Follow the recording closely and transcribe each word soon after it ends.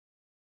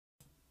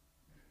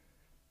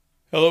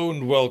Hello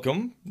and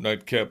welcome,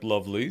 Nightcap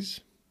Lovelies.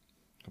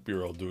 Hope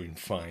you're all doing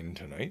fine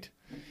tonight.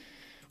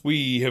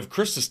 We have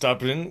Krista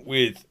stopping in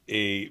with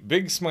a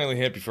big smiley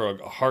happy frog,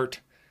 a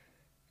heart,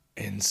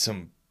 and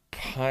some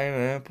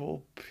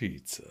pineapple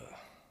pizza.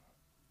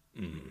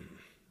 I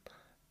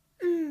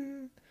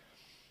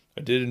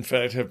did, in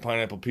fact, have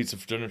pineapple pizza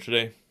for dinner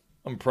today.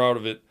 I'm proud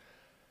of it.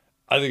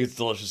 I think it's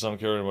delicious. I don't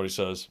care what anybody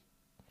says.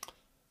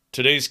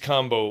 Today's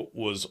combo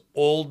was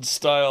old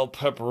style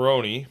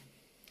pepperoni,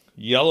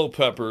 yellow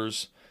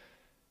peppers,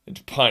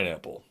 and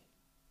pineapple.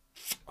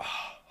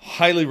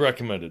 Highly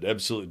recommended.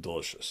 Absolutely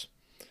delicious.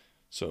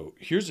 So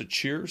here's a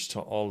cheers to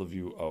all of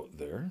you out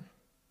there.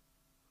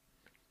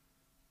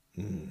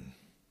 Oh,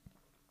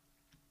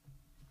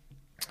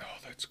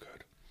 that's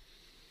good.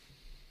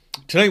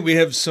 Tonight we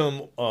have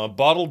some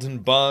Bottled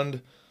and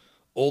Bond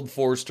Old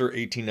Forester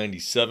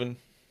 1897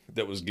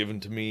 that was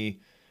given to me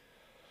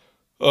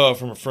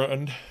from a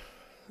friend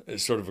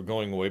as sort of a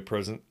going away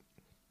present.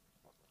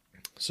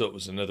 So it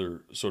was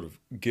another sort of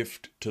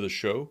gift to the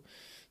show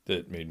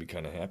that made me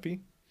kind of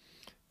happy.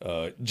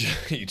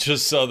 You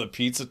just saw the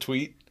pizza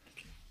tweet.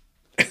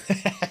 God,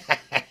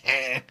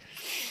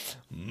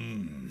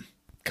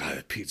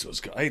 that pizza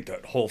was good. I ate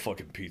that whole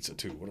fucking pizza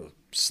too. What a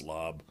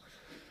slob.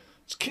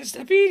 Just can't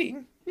stop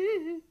eating.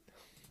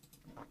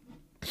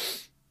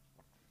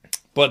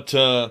 But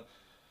I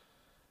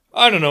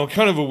don't know,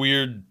 kind of a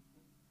weird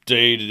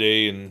day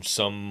today in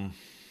some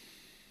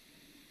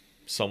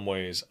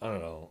ways. I don't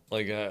know.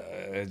 Like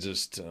I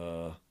just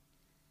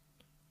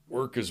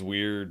work is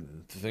weird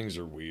and things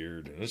are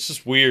weird and it's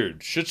just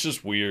weird. Shit's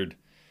just weird.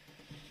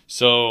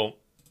 So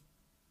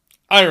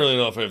I don't really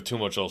know if I have too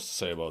much else to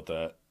say about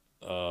that.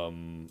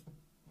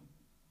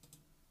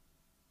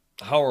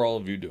 How are all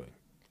of you doing?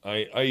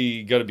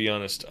 I gotta be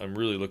honest, I'm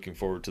really looking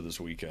forward to this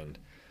weekend.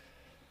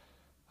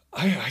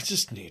 I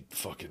just need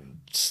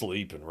fucking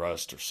sleep and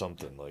rest or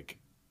something. Like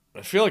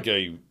I feel like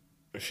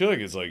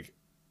it's like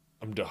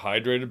I'm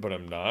dehydrated, but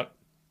I'm not.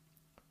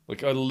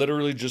 Like, I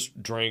literally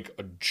just drank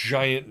a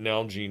giant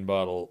Nalgene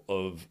bottle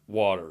of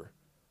water,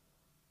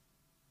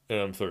 and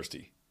I'm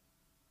thirsty.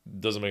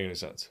 Doesn't make any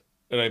sense.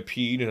 And I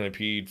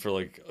peed for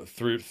like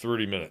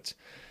 30 minutes.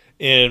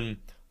 And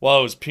while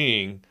I was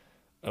peeing,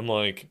 I'm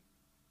like,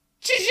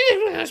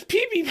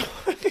 pee-pee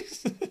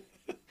boys.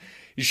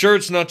 You sure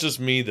it's not just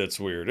me that's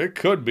weird? It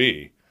could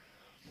be.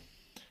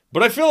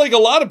 But I feel like a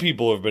lot of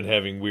people have been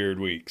having weird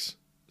weeks.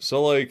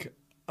 So, like,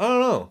 I don't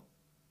know.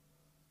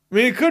 I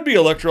mean, it could be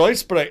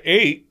electrolytes, but I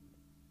ate.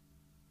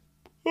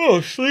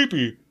 Oh,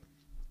 sleepy.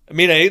 I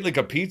mean, I ate like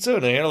a pizza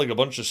and I had like a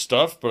bunch of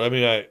stuff, but I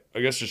mean, I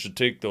guess I should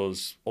take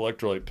those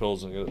electrolyte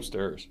pills and get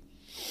upstairs.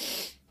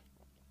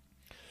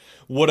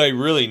 What I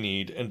really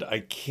need, and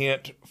I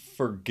can't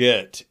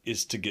forget,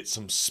 is to get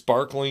some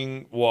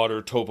sparkling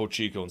water, Topo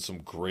Chico, and some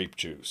grape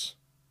juice.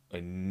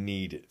 I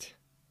need it.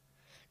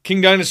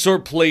 King Dinosaur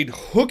played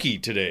hooky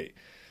today.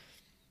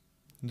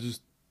 I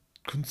just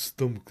couldn't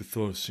stomach the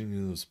thought of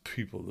seeing those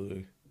people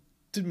today.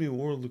 Did me a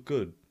world of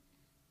good.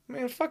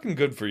 Man, fucking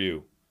good for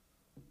you.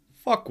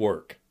 Fuck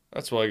work.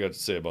 That's what I got to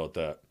say about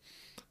that.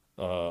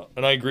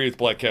 And I agree with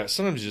Black Cat.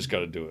 Sometimes you just got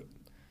to do it.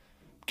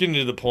 Getting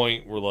to the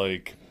point where,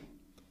 like,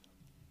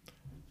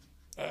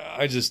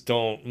 I just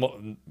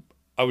don't.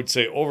 I would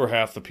say over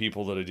half the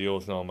people that I deal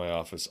with now in my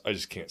office, I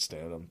just can't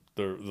stand them.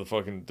 They're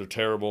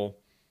terrible.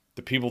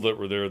 The people that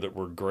were there that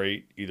were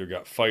great either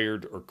got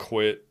fired or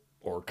quit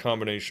or a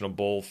combination of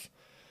both.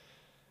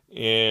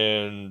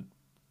 And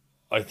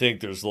I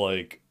think there's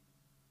like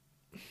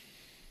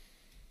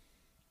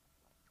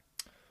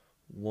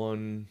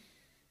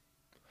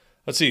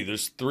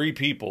there's 3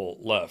 people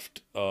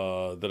left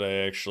that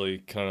I actually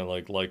kind of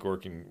like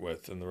working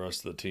with, and the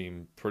rest of the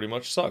team pretty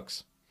much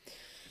sucks.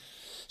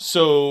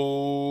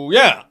 So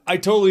yeah, I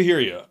totally hear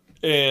you.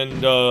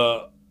 And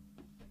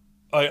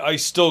I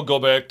still go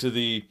back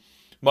to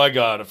my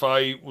God, if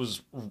I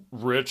was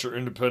rich or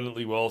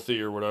independently wealthy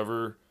or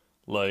whatever,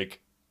 like,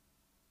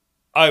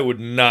 I would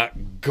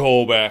not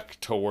go back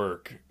to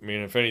work. I mean,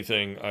 if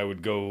anything, I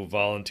would go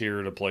volunteer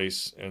at a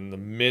place, and the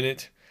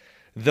minute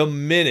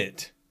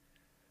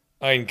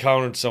I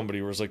encountered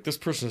somebody where it's like, this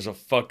person is a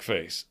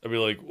fuckface, I'd be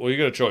like, well, you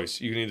got a choice.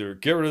 You can either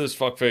get rid of this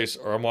fuckface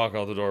or I'm walking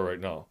out the door right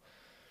now.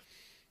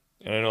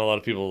 And I know a lot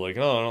of people are like,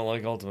 oh, I don't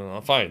like Ultimate. Oh,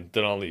 fine,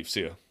 then I'll leave.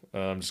 See ya.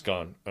 I'm just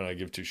gone, and I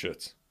give 2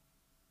 shits.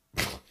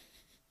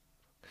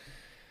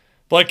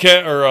 Black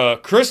Cat, or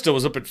Krista,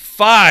 was up at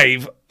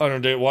 5 on her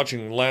day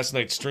watching last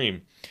night's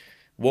stream.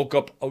 Woke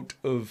up out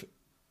of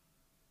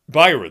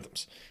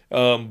biorhythms.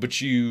 But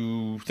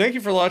thank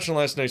you for watching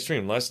last night's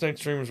stream. Last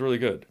night's stream was really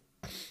good.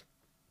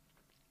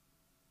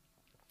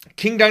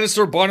 King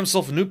Dinosaur bought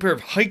himself a new pair of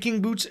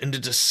hiking boots and a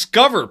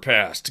Discover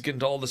Pass to get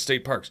into all the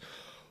state parks.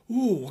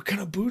 Ooh, what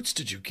kind of boots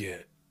did you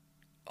get?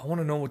 I want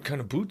to know what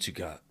kind of boots you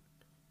got.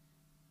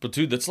 But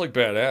dude, that's like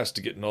badass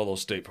to get in all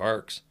those state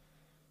parks.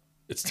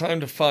 It's time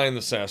to find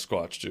the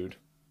Sasquatch, dude.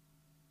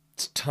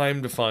 It's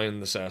time to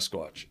find the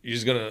Sasquatch.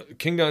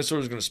 King Dinosaur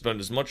is gonna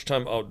spend as much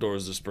time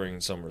outdoors this spring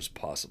and summer as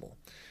possible.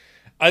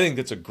 I think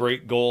that's a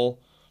great goal.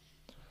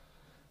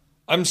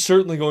 I'm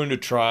certainly going to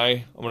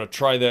try. I'm going to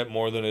try that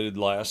more than I did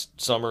last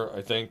summer,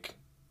 I think.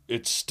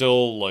 It's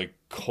still like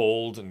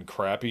cold and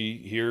crappy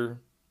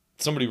here.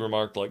 Somebody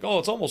remarked like, "Oh,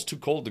 it's almost too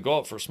cold to go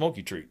out for a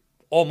smoky treat."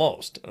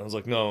 Almost. And I was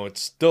like, "No,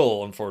 it's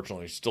still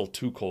unfortunately still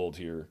too cold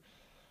here."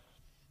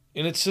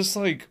 And it's just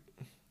like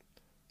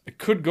I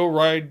could go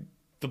ride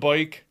the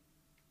bike,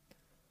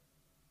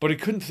 but I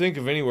couldn't think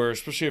of anywhere,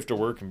 especially after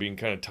work and being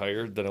kind of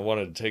tired, that I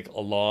wanted to take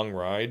a long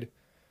ride.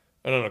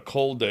 And on a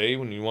cold day,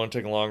 when you want to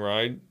take a long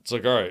ride, it's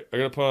like, all right, I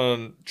gotta put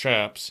on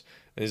chaps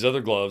and these other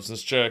gloves and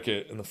this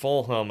jacket and the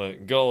full helmet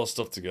and get all this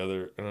stuff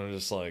together. And I'm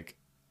just like,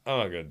 I'm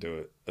not gonna do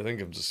it. I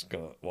think I'm just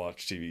gonna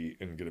watch TV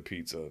and get a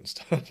pizza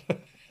instead.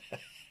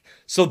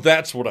 So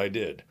that's what I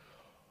did.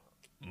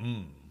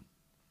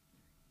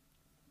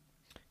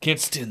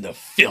 Can't stand the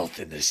filth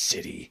in the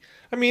city.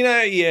 I mean,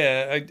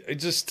 I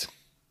just,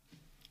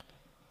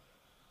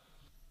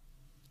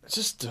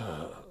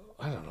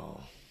 I don't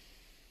know.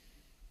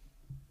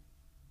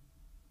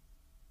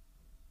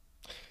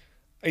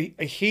 I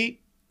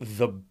hate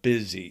the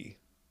busy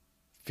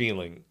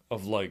feeling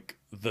of like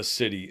the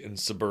city and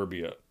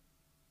suburbia.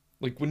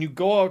 Like when you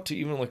go out to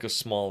even like a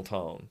small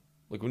town,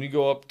 like when you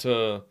go up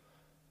to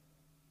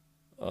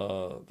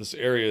this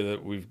area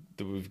that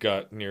we've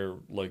got near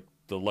like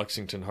the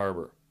Lexington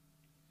Harbor,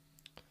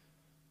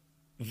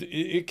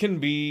 it can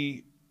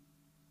be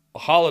a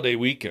holiday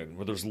weekend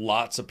where there's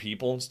lots of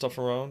people and stuff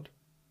around,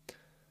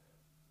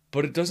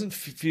 but it doesn't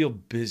feel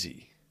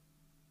busy.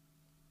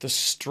 The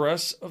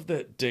stress of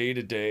that day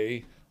to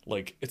day,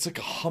 like it's like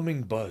a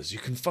humming buzz. You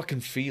can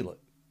fucking feel it.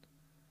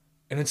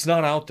 And it's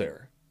not out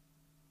there.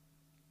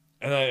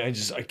 And I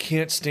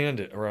can't stand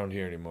it around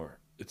here anymore.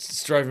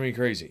 It's driving me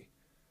crazy.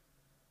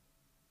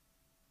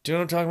 Do you know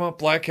what I'm talking about?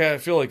 Black Cat, I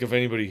feel like if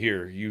anybody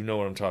here, you know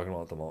what I'm talking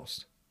about the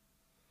most.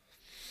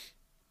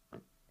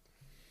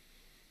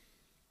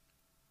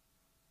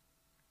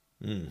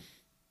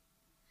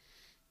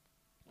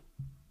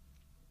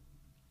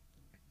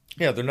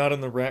 Yeah, they're not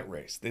in the rat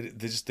race.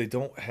 They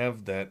don't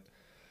have that,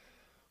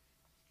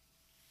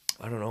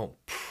 I don't know,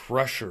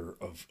 pressure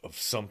of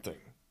something.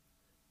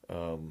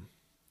 Um,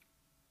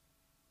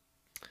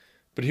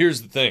 but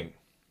here's the thing.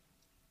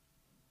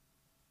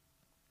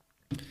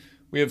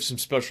 We have some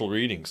special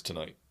readings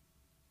tonight.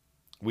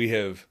 We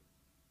have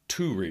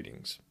two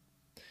readings.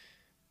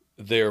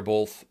 They are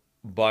both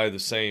by the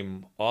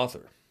same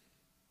author.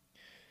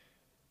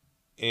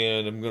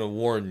 And I'm going to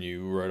warn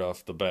you right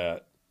off the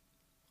bat.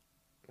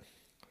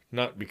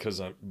 Not because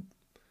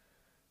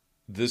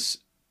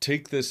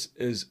take this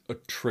as a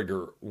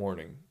trigger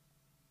warning.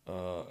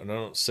 And I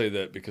don't say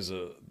that because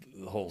of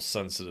the whole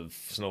sensitive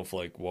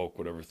snowflake woke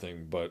whatever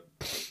thing, but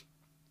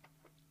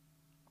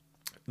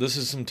this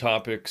is some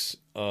topics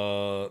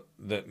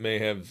that may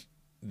have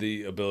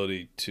the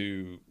ability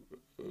to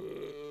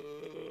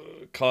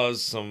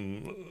cause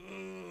some.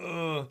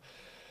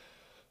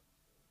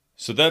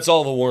 So that's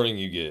all the warning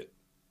you get.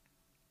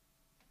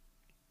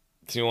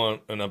 If you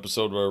want an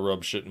episode where I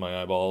rub shit in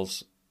my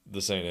eyeballs,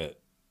 this ain't it.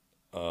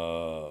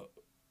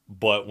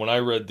 But when I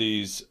read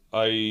these,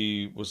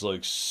 I was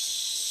like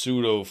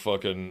pseudo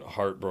fucking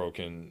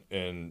heartbroken,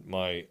 and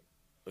my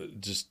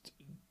just.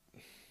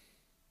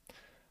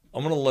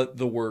 I'm going to let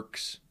the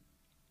works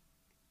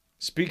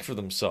speak for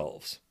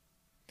themselves.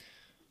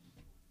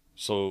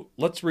 So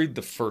let's read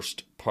the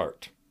first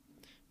part.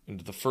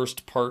 And the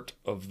first part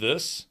of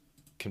this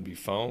can be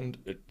found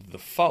at the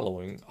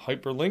following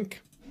hyperlink.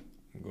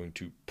 I'm going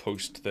to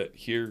post that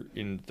here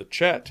in the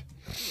chat.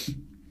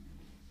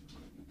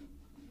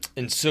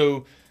 And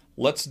so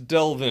let's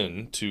delve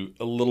into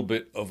a little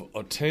bit of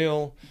a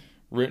tale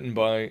written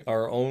by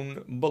our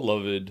own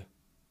beloved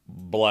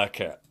Black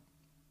Cat.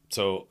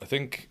 So I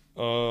think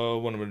what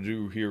I'm going to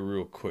do here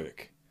real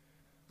quick,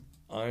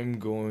 I'm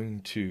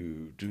going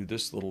to do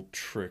this little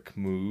trick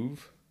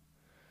move,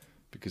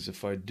 because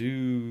if I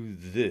do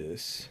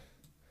this,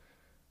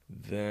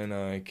 then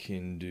I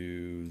can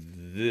do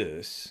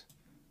this,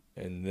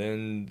 and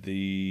then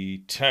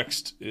the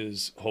text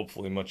is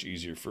hopefully much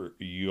easier for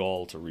you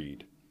all to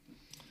read.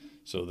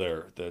 So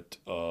there, that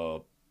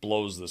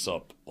blows this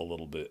up a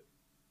little bit.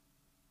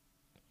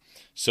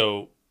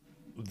 So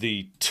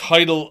the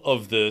title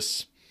of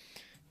this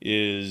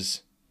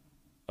is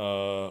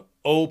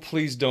Oh,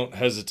 Please Don't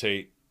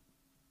Hesitate,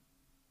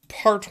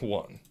 Part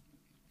 1.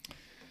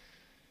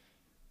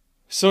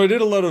 So I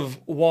did a lot of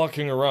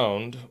walking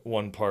around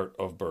one part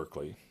of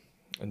Berkeley,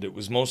 and it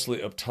was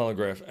mostly up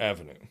Telegraph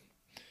Avenue.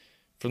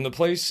 From the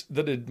place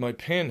that did my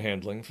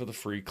panhandling for the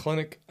free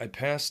clinic, I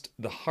passed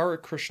the Hare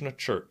Krishna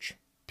Church,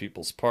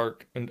 People's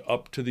Park, and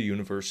up to the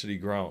university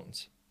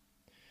grounds.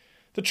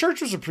 The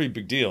church was a pretty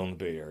big deal in the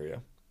Bay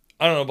Area.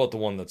 I don't know about the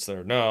one that's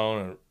there now,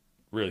 and I don't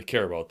really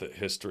care about the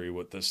history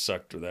with this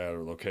sect or that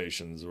or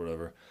locations or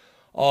whatever.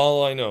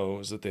 All I know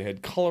is that they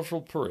had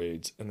colorful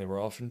parades and they were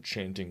often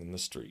chanting in the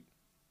street.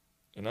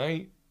 And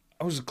I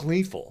was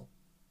gleeful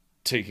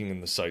taking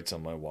in the sights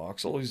on my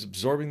walks, always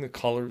absorbing the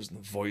colors and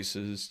the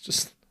voices,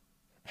 just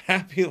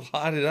happy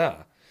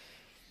la-di-da.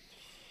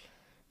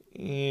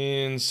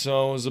 And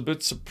so I was a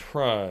bit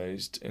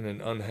surprised in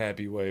an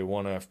unhappy way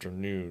one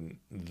afternoon,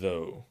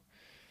 though.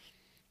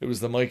 It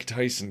was the Mike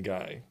Tyson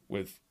guy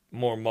with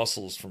more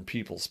muscles from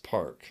People's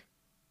Park.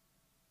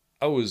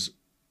 I was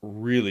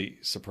really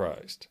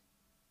surprised.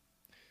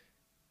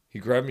 He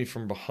grabbed me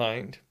from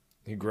behind.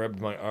 He grabbed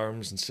my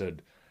arms and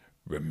said,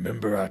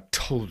 "Remember I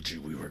told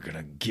you we were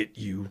gonna get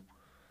you?"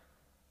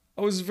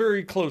 I was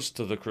very close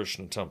to the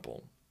Krishna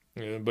temple,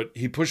 but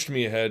he pushed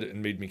me ahead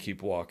and made me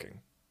keep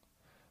walking.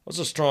 I was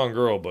a strong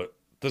girl, but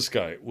this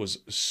guy was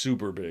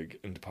super big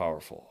and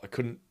powerful. I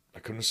couldn't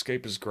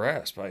escape his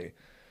grasp. I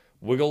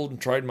wiggled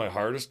and tried my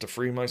hardest to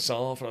free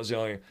myself, and I was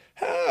yelling,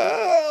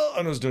 "Help!"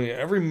 And I was doing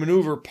every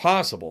maneuver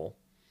possible,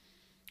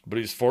 but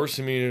he's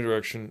forcing me in a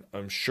direction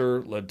I'm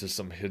sure led to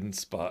some hidden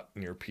spot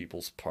near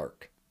People's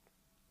Park.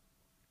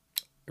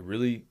 I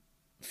really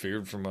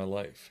feared for my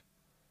life.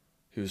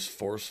 He was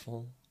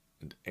forceful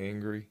and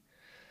angry,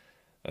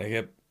 and I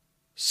kept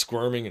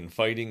squirming and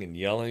fighting and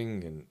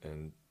yelling,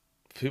 and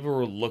people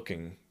were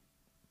looking,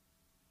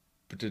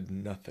 but did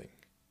nothing.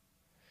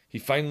 He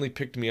finally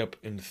picked me up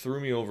and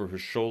threw me over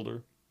his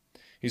shoulder.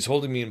 He's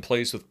holding me in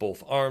place with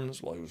both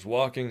arms while he was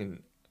walking,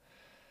 and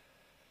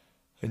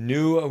I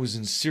knew I was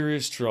in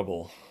serious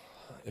trouble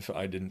if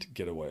I didn't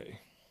get away.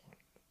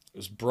 It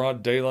was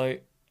broad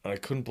daylight, and I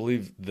couldn't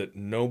believe that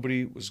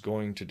nobody was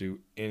going to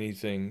do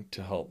anything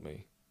to help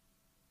me.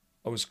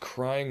 I was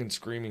crying and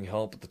screaming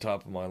help at the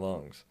top of my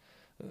lungs.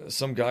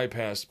 Some guy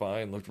passed by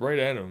and looked right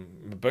at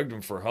him and begged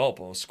him for help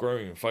while I was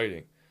squirming and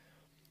fighting.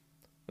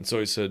 And so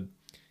he said,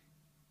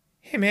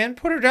 "Hey man,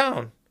 put her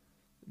down."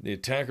 The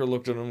attacker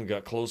looked at him and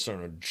got closer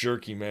in a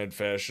jerky, mad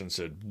fashion and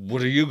said,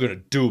 "What are you going to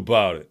do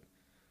about it?"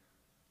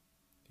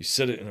 He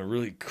said it in a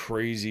really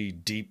crazy,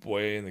 deep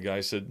way, and the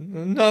guy said,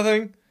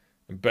 "Nothing,"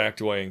 and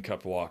backed away and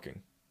kept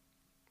walking.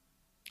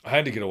 I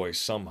had to get away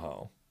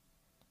somehow.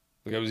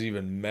 The guy was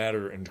even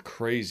madder and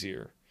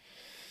crazier.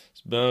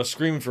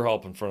 Screaming for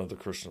help in front of the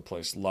Krishna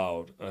place,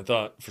 loud. And I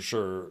thought for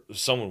sure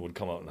someone would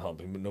come out and help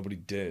me, but nobody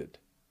did.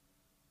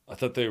 I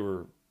thought they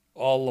were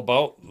all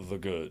about the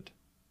good.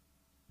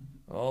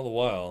 All the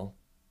while,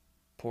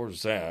 poor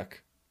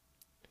Zach,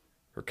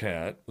 her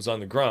cat, was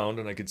on the ground,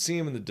 and I could see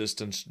him in the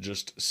distance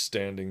just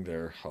standing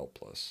there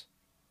helpless.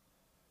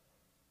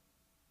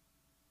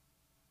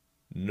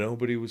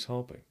 Nobody was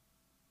helping.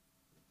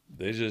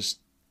 They just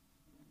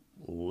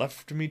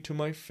left me to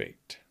my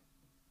fate.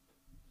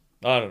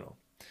 I don't know.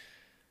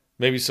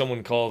 Maybe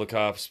someone called the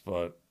cops,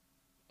 but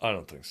I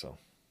don't think so.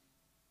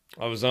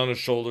 I was on his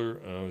shoulder,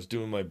 and I was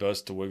doing my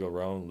best to wiggle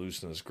around and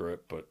loosen his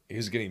grip, but he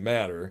was getting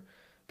madder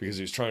because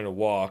he was trying to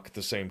walk at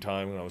the same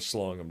time when I was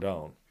slowing him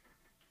down.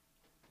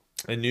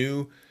 I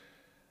knew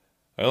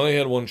I only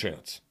had one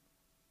chance.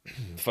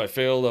 If I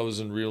failed, I was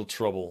in real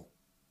trouble.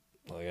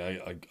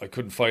 I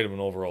couldn't fight him in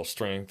overall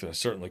strength, and I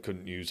certainly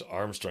couldn't use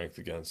arm strength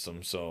against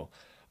him, so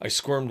I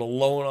squirmed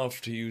low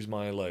enough to use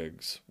my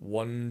legs.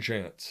 One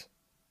chance.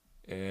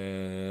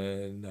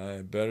 And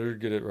I better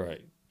get it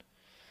right.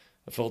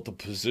 I felt the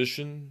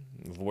position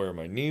of where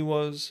my knee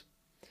was.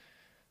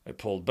 I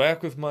pulled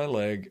back with my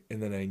leg,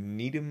 and then I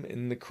kneed him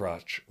in the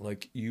crotch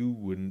like you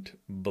wouldn't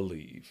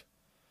believe.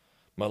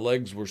 My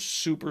legs were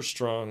super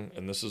strong,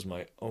 and this is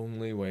my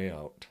only way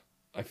out.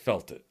 I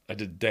felt it. I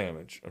did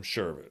damage. I'm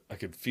sure of it. I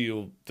could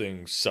feel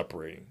things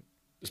separating.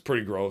 It was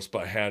pretty gross,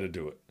 but I had to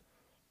do it.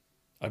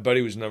 I bet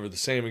he was never the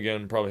same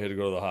again. Probably had to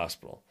go to the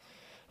hospital.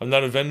 I'm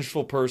not a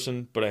vengeful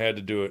person, but I had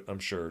to do it, I'm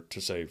sure,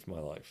 to save my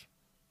life.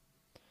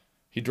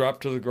 He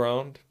dropped to the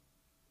ground.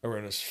 I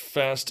ran as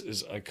fast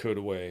as I could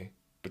away,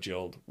 but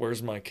yelled,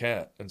 "Where's my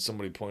cat?" And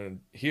somebody pointed,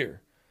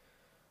 "Here."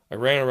 I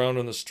ran around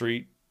on the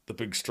street, the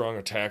big strong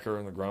attacker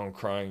on the ground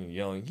crying and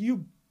yelling,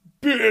 "You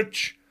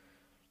bitch!"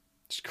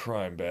 Just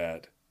crying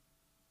bad.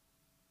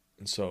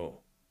 And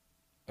so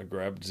I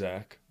grabbed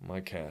Zach, my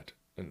cat,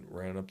 and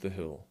ran up the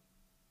hill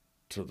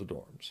to the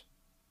dorms.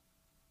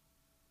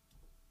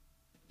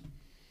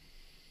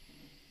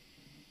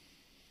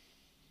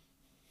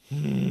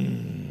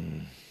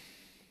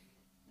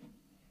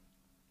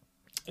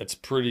 It's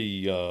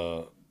pretty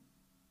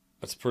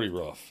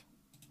rough.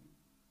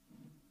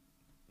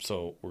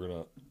 So we're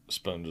gonna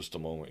spend just a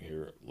moment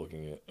here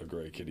looking at a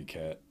gray kitty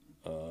cat.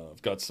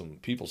 I've got some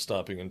people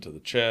stopping into the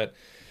chat.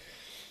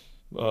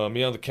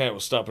 Meow the cat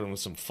was stopping in with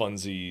some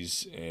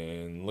funsies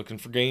and looking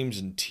for games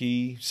and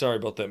tea. Sorry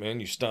about that, man.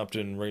 You stopped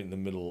in right in the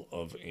middle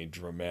of a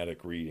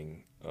dramatic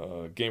reading.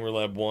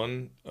 GamerLab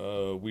 1,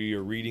 we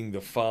are reading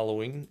the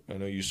following. I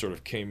know you sort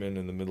of came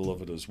in the middle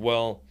of it as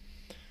well.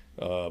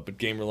 But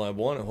GamerLab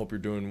 1, I hope you're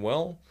doing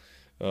well.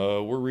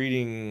 We're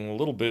reading a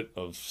little bit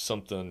of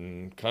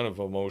something kind of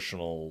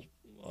emotional,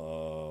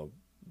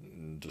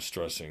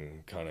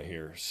 distressing kind of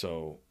here.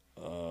 So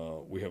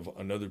we have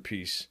another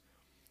piece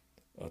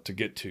to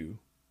get to.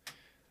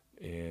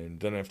 And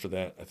then after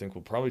that, I think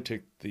we'll probably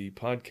take the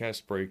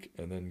podcast break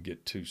and then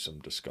get to some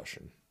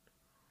discussion.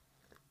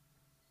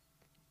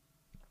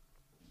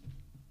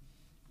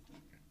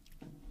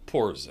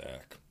 Poor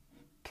Zach.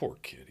 Poor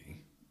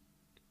kitty.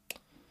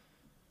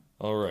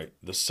 All right,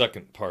 the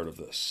second part of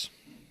this.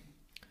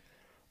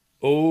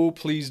 Oh,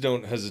 please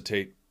don't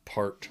hesitate.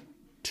 Part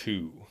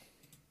 2.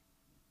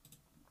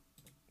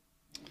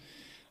 I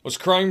was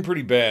crying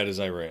pretty bad as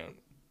I ran.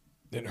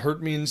 It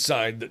hurt me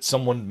inside that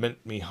someone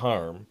meant me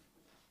harm,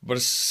 but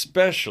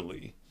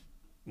especially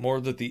more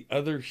that the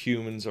other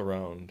humans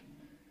around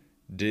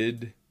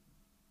did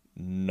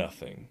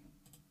nothing.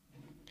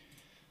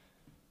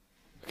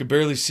 I could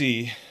barely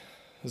see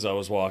as I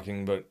was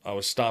walking, but I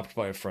was stopped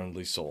by a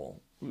friendly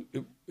soul.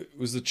 It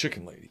was the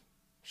chicken lady.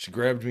 She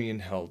grabbed me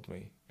and held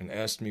me and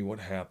asked me what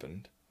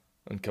happened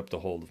and kept a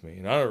hold of me.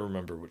 And I don't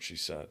remember what she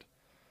said,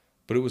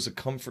 but it was a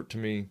comfort to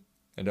me,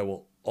 and I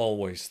will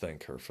always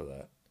thank her for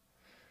that.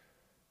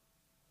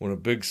 When a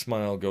big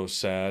smile goes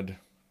sad,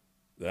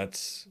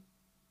 that's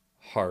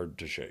hard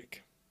to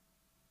shake.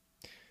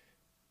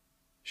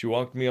 She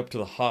walked me up to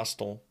the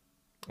hostel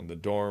and the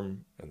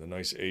dorm and the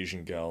nice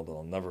Asian gal that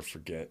I'll never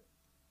forget.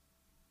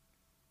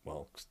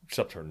 Well,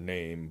 except her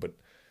name, but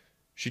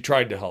she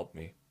tried to help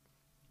me.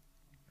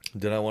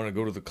 Did I want to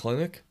go to the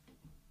clinic?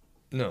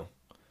 No.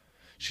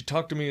 She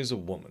talked to me as a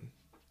woman.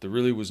 There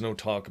really was no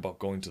talk about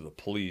going to the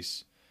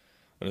police.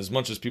 And as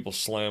much as people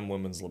slam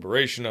women's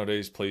liberation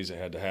nowadays, please, it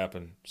had to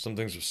happen. Some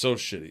things were so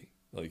shitty.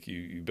 Like,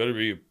 you better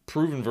be a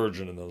proven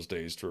virgin in those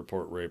days to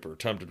report rape or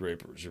attempted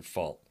rape, or it was your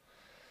fault.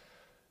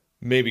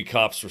 Maybe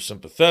cops were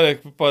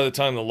sympathetic, but by the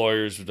time the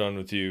lawyers were done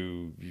with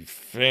you, your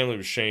family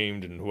was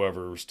shamed, and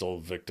whoever were still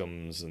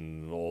victims,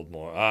 and the old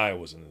more. I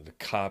wasn't into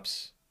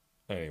cops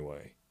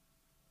anyway.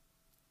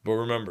 But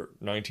remember,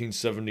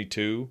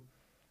 1972,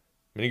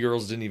 many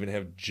girls didn't even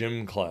have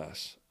gym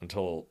class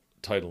until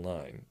Title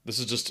IX. This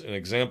is just an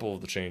example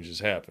of the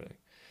changes happening.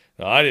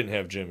 Now, I didn't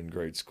have gym in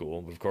grade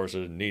school, but of course I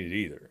didn't need it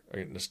either. I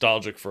get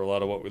nostalgic for a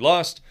lot of what we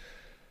lost,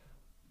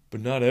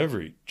 but not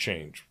every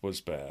change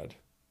was bad.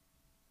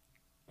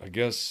 I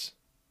guess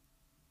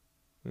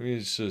maybe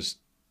it's just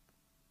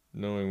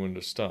knowing when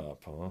to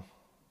stop, huh?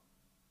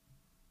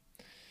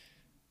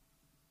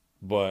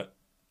 But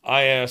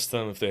I asked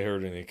them if they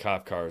heard any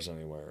cop cars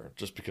anywhere,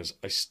 just because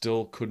I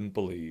still couldn't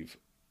believe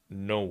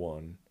no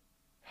one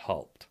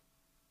helped.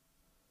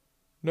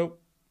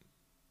 Nope,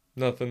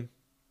 nothing.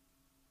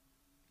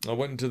 I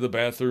went into the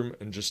bathroom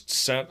and just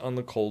sat on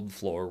the cold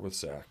floor with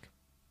Zach.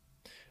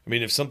 I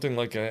mean, if something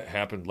like that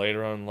happened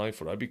later on in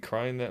life, would I be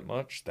crying that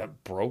much?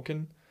 That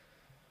broken?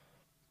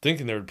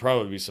 Thinking there would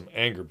probably be some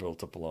anger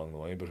built up along the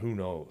way, but who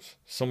knows?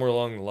 Somewhere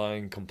along the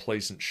line,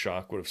 complacent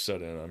shock would have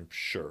set in, I'm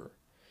sure.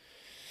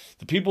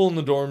 The people in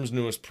the dorms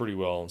knew us pretty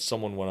well, and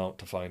someone went out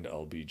to find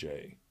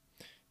LBJ.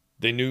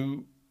 They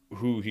knew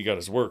who he got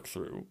his work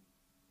through.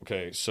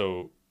 Okay,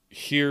 so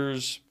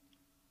here's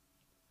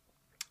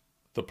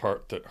the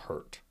part that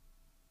hurt.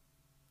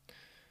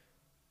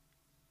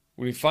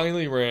 When he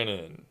finally ran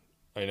in,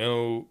 I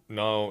know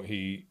now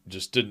he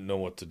just didn't know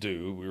what to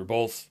do. We were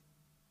both,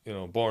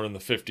 born in the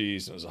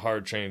 50s, and it was a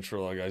hard change for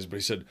a lot of guys, but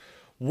he said,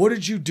 "What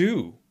did you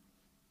do?"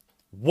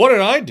 What did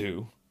I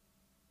do?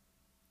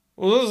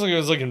 Well, it was like I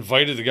was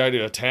invited the guy to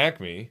attack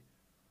me.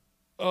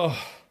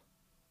 Oh,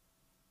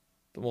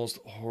 the most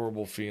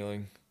horrible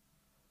feeling.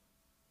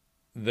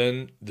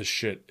 Then the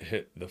shit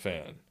hit the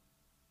fan,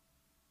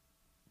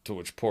 to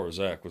which poor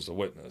Zach was a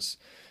witness.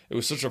 It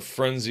was such a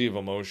frenzy of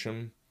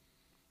emotion.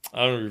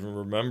 I don't even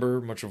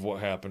remember much of what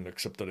happened,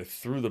 except that I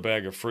threw the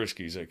bag of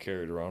Friskies I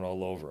carried around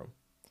all over him.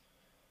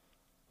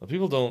 Now,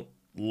 people don't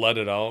let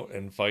it out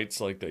in fights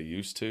like they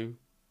used to.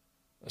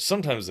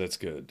 Sometimes that's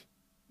good,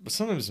 but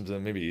sometimes that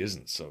maybe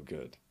isn't so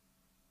good.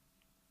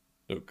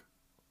 Look,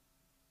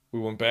 we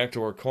went back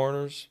to our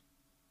corners,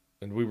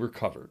 and we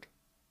recovered.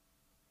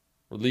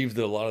 Relieved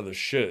that a lot of the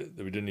shit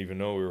that we didn't even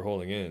know we were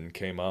holding in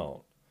came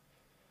out.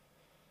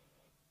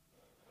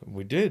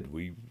 We did.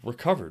 We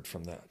recovered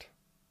from that.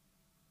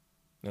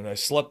 And I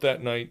slept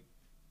that night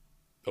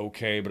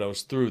okay, but I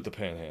was through with the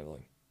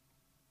panhandling.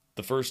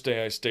 The first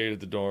day I stayed at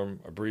the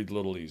dorm, I breathed a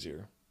little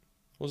easier.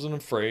 Wasn't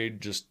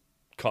afraid, just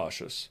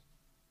cautious.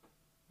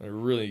 I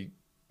really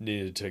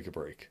needed to take a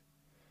break.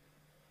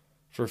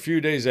 For a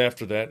few days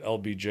after that,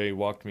 LBJ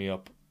walked me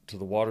up to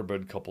the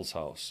waterbed couple's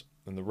house,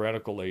 and the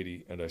radical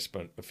lady and I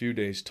spent a few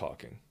days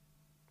talking.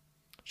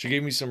 She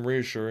gave me some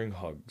reassuring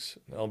hugs.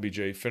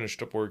 LBJ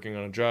finished up working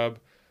on a job,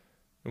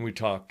 and we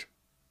talked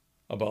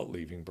about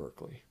leaving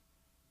Berkeley.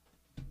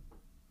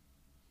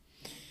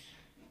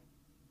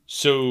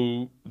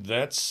 So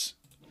that's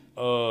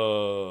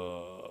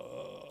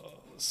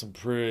some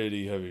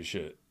pretty heavy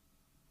shit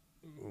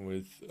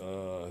with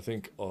I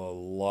think a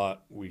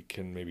lot we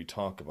can maybe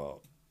talk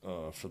about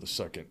for the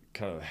second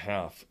kind of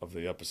half of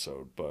the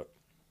episode. But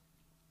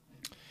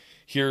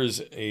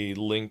here's a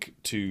link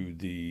to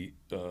the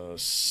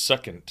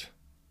second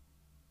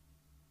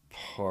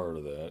part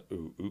of that.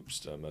 Oops,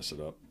 did I mess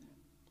it up?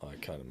 I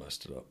kind of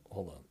messed it up.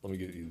 Hold on. Let me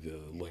get you the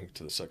link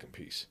to the second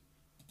piece,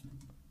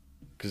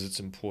 because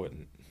it's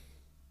important.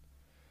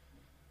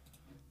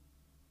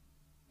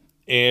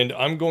 And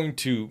I'm going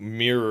to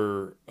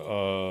mirror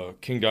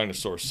King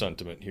Dinosaur's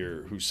sentiment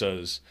here, who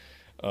says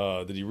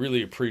that he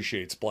really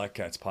appreciates Black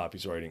Cat's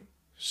Poppy's writing.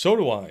 So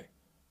do I.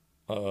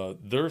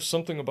 There's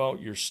something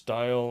about your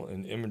style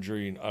and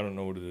imagery, and I don't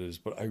know what it is,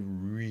 but I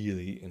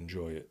really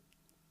enjoy it.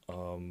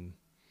 Um,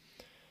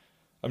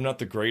 I'm not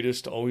the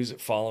greatest always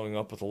at following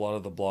up with a lot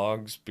of the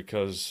blogs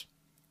because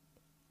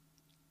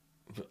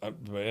I'm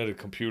at a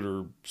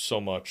computer so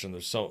much, and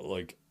there's so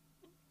like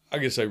I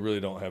guess I really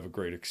don't have a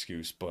great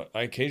excuse, but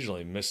I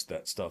occasionally miss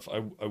that stuff.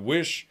 I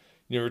wish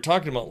we were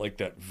talking about like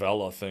that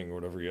Vela thing or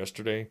whatever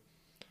yesterday.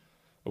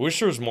 I wish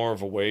there was more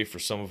of a way for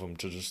some of them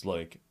to just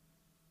like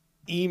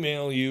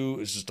email you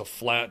as just a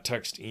flat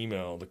text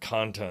email the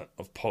content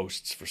of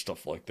posts for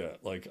stuff like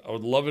that. Like I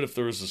would love it if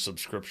there was a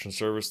subscription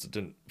service that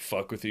didn't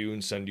fuck with you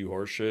and send you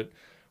horse shit.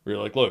 Where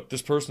you're like, look,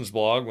 this person's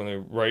blog, when they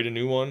write a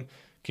new one,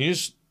 can you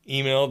just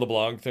email the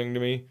blog thing to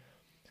me?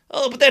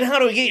 Oh, but then how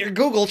do we get your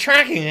Google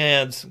tracking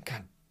ads?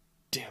 God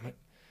damn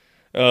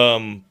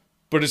it.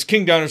 But as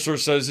King Dinosaur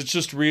says, it's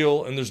just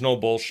real and there's no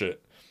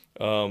bullshit.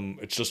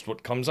 It's just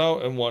what comes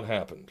out and what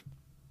happened.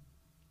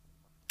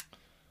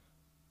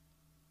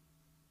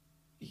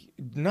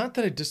 Not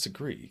that I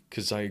disagree,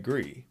 because I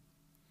agree.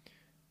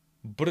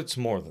 But it's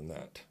more than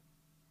that.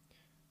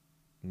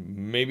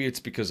 Maybe it's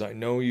because I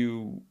know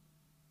you.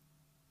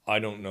 I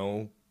don't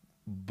know.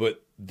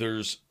 But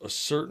there's a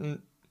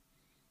certain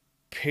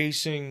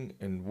pacing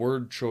and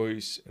word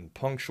choice and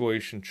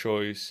punctuation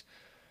choice,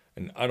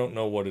 and I don't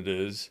know what it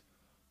is,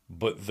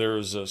 but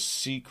there's a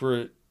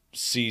secret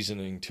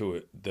seasoning to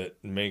it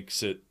that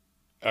makes it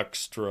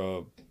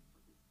extra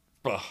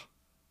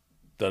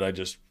that I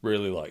just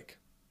really like.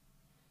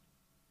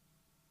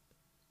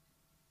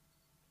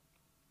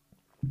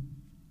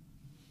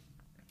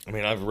 I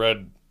mean, I've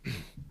read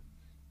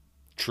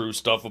true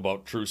stuff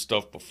about true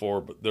stuff before,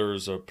 but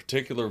there's a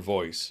particular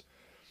voice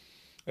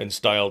and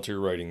style to your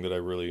writing that I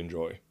really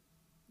enjoy.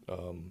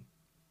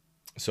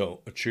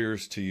 So a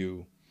cheers to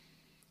you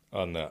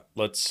on that.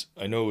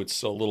 I know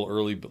it's a little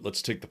early, but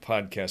let's take the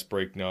podcast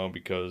break now,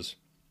 because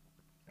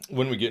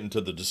when we get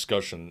into the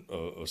discussion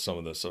of some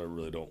of this, I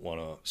really don't want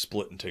to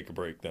split and take a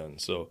break then.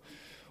 So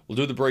we'll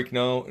do the break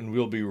now, and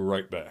we'll be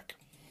right back.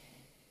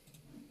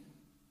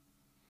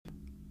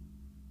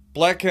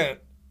 Black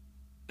Cat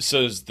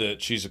says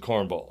that she's a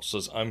cornball,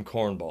 says I'm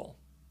cornball.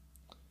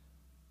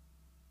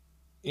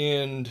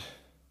 And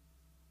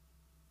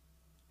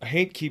I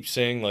hate keep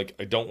saying, like,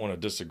 I don't want to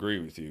disagree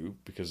with you,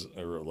 because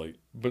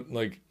but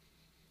like,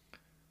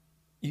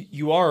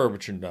 you are,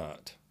 but you're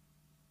not.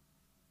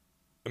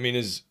 I mean,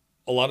 as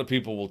a lot of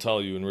people will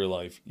tell you in real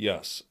life,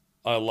 yes,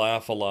 I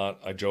laugh a lot,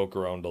 I joke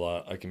around a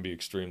lot, I can be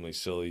extremely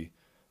silly,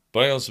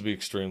 but I also be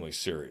extremely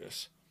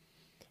serious.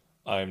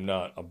 I'm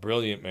not a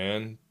brilliant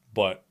man,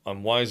 but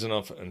I'm wise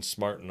enough and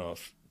smart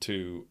enough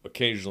to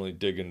occasionally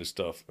dig into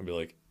stuff and be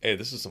like, hey,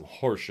 this is some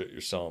horseshit you're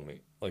selling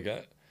me.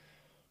 And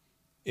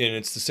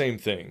it's the same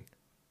thing.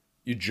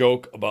 You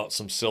joke about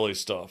some silly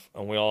stuff,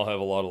 and we all have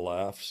a lot of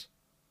laughs.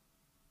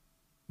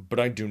 But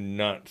I do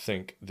not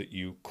think that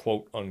you,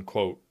 quote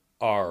unquote,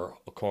 are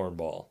a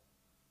cornball.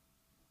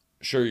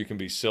 Sure, you can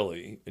be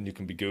silly and you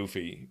can be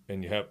goofy,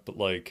 but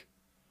like,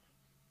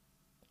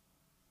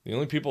 the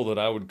only people that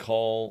I would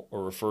call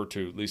or refer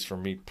to, at least for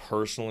me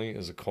personally,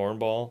 as a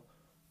cornball,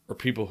 are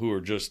people who are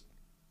just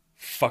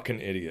fucking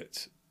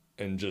idiots.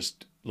 And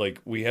just,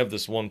 like, we have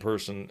this one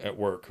person at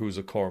work who's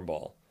a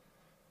cornball.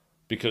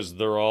 Because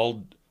they're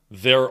all,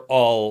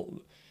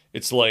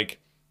 it's like,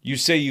 you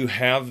say you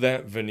have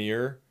that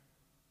veneer,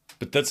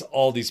 but that's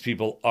all these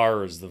people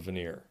are, is the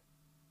veneer.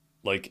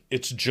 Like,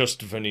 it's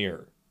just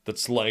veneer.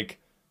 That's like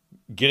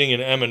getting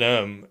an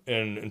M&M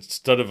and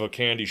instead of a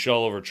candy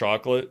shell over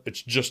chocolate,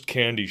 it's just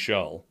candy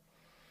shell.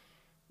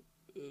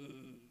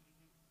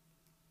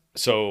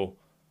 So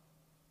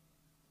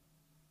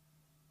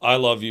I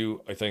love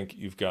you. I think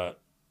you've got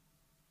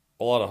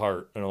a lot of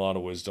heart and a lot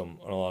of wisdom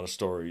and a lot of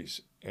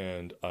stories.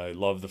 And I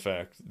love the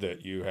fact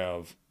that you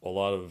have a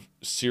lot of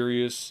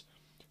serious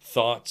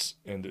thoughts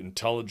and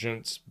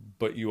intelligence,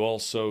 but you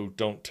also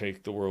don't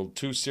take the world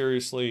too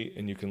seriously,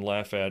 and you can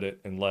laugh at it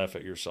and laugh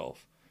at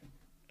yourself.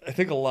 I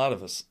think a lot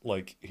of us,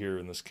 like, here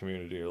in this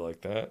community, are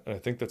like that, and I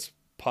think that's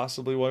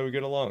possibly why we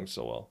get along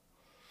so well.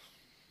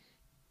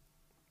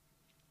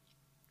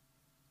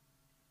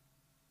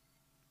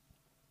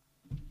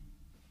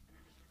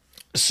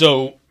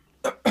 So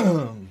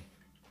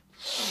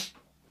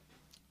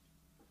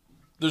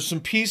there's some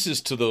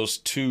pieces to those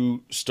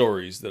two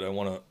stories that I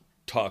want to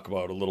talk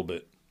about a little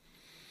bit.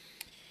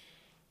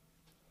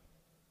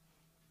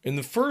 And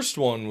the first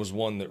one was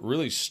one that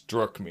really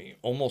struck me,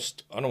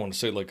 almost, I don't want to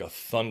say like a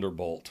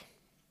thunderbolt.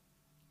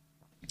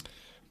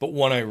 But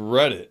when I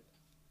read it,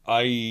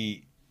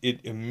 it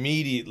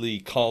immediately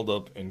called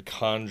up and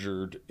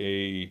conjured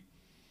a,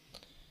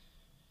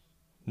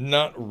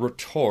 not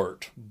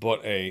retort,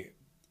 but I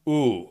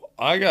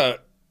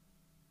got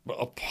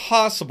a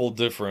possible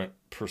different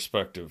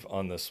perspective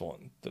on this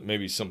one that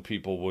maybe some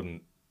people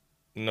wouldn't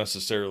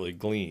necessarily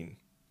glean.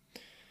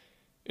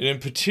 And in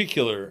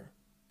particular,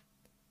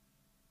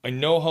 I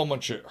know how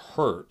much it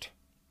hurt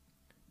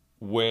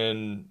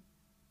when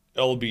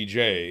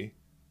LBJ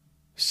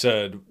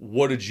said,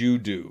 "What did you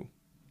do?"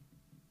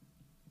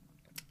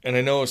 And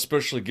I know,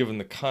 especially given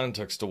the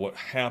context of what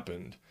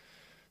happened,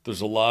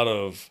 there's a lot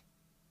of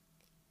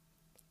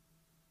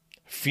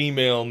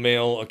female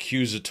male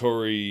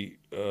accusatory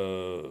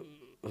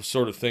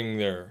sort of thing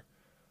there.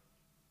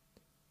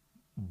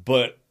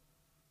 But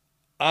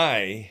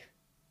I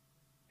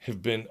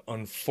have been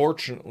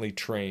unfortunately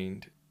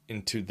trained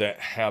into that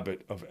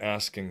habit of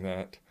asking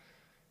that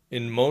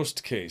in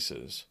most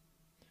cases.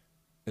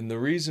 And the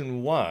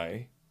reason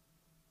why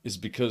is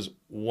because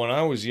when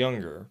I was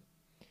younger,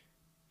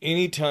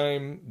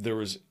 anytime there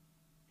was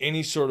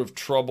any sort of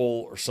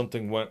trouble or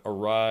something went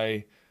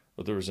awry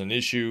or there was an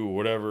issue or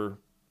whatever,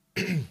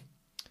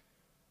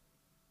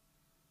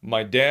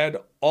 my dad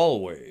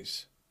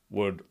always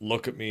would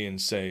look at me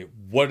and say,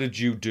 "What did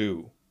you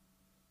do?"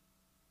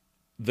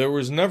 There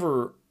was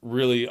never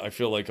really, I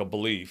feel like, a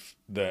belief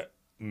that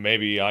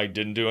maybe I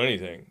didn't do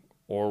anything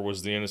or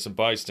was the innocent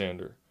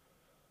bystander.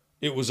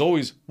 It was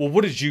always, "Well,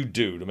 what did you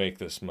do to make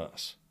this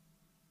mess?"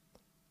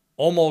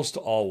 Almost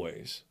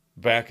always,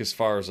 back as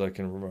far as I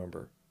can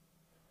remember.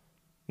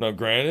 Now,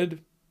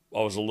 granted,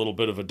 I was a little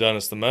bit of a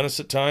Dennis the Menace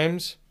at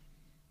times,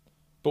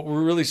 but what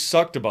really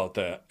sucked about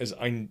that is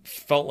I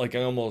felt like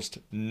I almost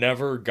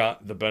never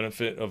got the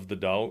benefit of the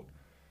doubt.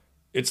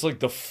 It's like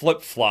the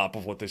flip-flop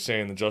of what they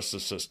say in the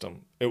justice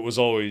system. It was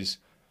always,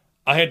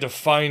 I had to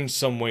find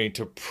some way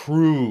to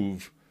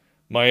prove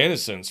my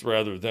innocence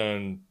rather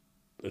than,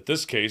 at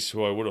this case,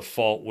 who I would have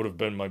thought would have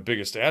been my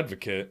biggest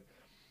advocate,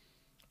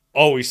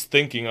 always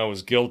thinking I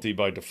was guilty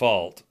by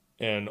default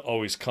and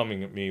always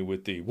coming at me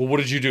with the, "Well, what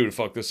did you do to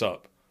fuck this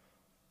up?"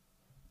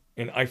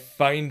 And I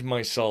find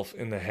myself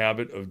in the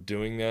habit of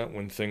doing that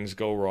when things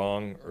go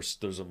wrong or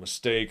there's a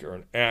mistake or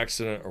an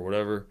accident or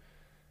whatever.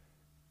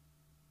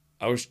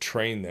 I was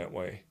trained that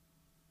way.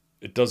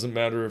 It doesn't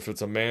matter if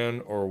it's a man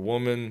or a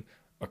woman,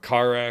 a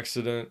car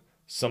accident,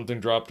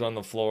 something dropped on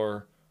the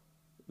floor.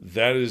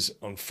 That is,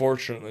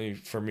 unfortunately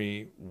for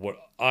me, what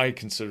I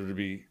consider to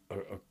be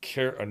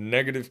a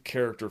negative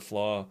character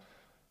flaw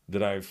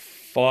that I've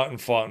fought and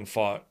fought and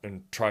fought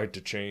and tried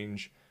to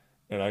change.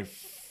 And I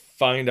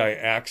find I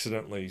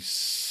accidentally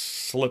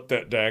slip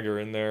that dagger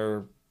in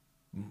there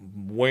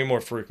way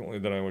more frequently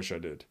than I wish I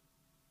did.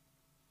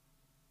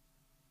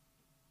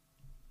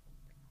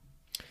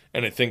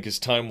 And I think as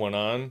time went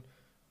on,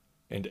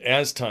 and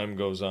as time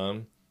goes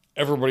on,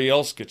 everybody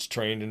else gets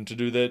trained in to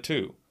do that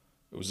too.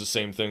 It was the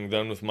same thing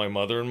then with my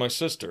mother and my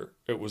sister.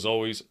 It was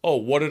always, "Oh,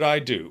 what did I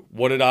do?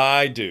 What did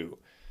I do?"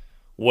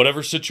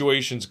 Whatever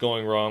situation's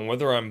going wrong,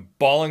 whether I'm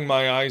bawling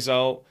my eyes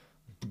out,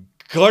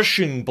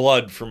 gushing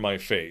blood from my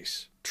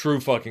face. True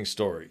fucking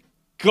story.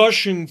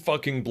 Gushing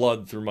fucking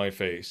blood through my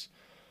face.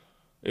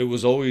 It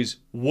was always,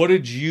 "What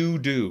did you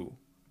do?"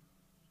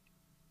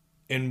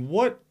 And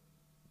what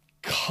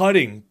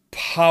cutting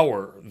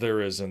power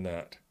there is in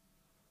that.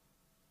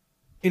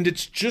 And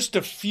it's just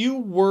a few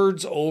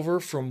words over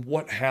from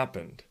what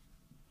happened.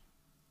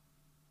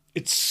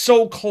 It's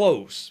so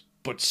close,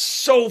 but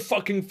so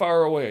fucking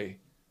far away.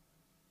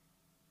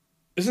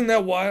 Isn't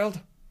that wild?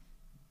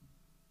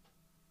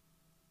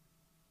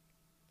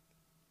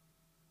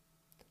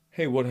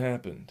 "Hey, what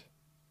happened?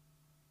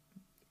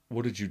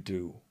 What did you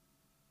do?"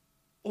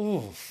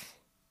 Oof.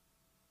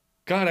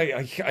 God,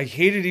 I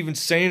hated even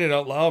saying it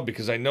out loud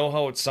because I know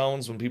how it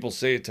sounds when people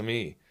say it to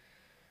me.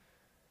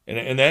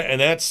 And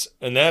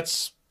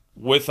that's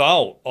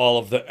without all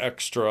of the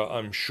extra,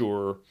 I'm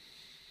sure,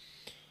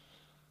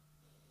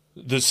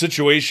 the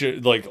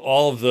situation, like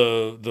all of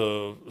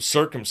the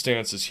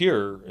circumstances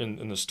here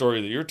in the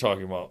story that you're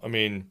talking about. I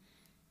mean,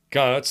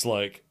 God, that's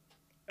like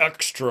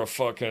extra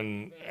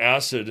fucking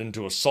acid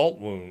into a salt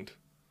wound.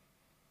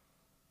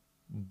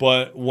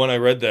 But when I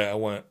read that, I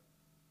went,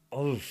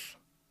 "Oh,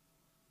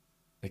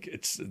 like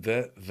it's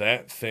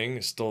that thing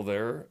is still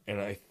there."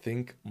 And I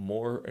think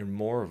more and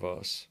more of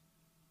us,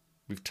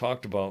 we've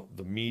talked about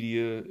the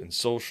media and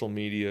social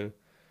media,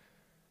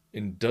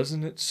 and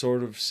doesn't it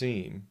sort of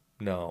seem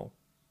now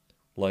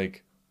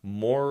like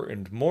more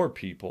and more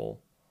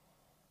people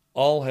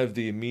all have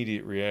the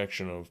immediate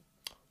reaction of,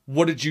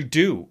 "What did you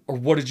do?" or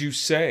 "What did you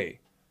say?"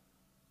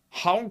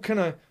 How can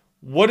I,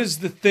 what is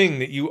the thing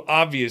that you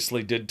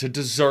obviously did to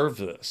deserve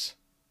this?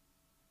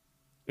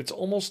 It's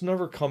almost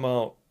never come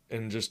out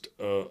in just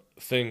a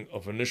thing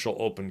of initial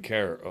open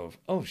care of,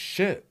 "Oh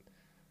shit,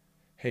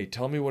 hey,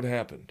 tell me what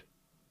happened."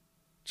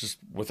 Just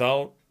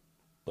without,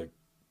 like,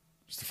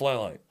 just the flat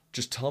line.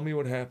 Just tell me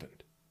what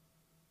happened.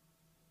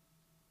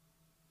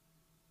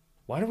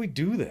 Why do we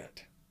do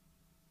that?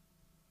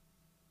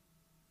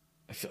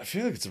 I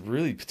feel like it's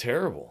really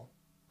terrible.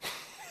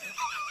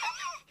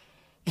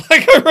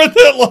 Like, I read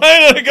that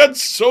line and I got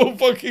so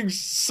fucking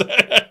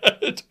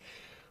sad.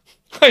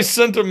 I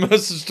sent a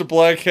message to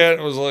Black Hat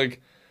and was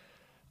like,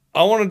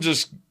 "I want to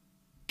just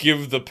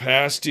give the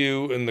past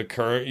you and the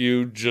current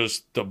you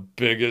just the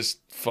biggest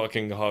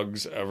fucking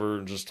hugs ever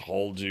and just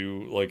hold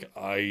you. Like,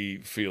 I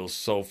feel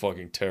so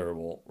fucking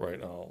terrible right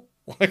now."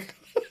 Like,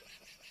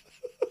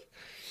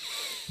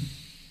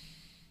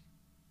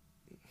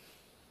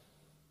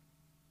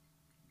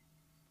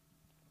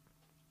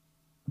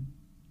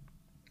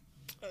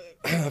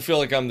 I feel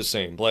like I'm the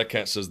same. Black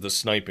Cat says the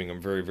sniping,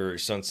 I'm very, very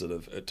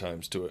sensitive at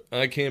times to it.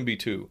 I can be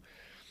too.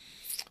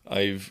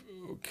 I've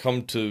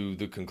come to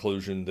the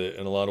conclusion that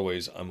in a lot of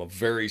ways I'm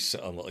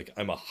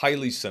a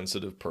highly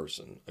sensitive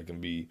person. I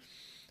can be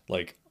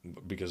like,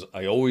 because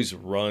I always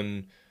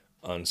run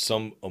on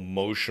some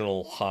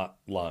emotional hot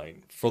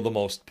line for the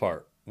most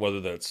part,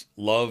 whether that's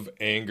love,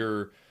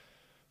 anger,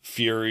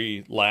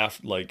 fury, laugh.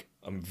 Like,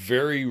 I'm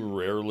very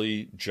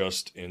rarely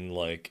just in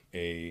like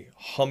a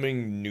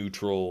humming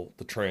neutral,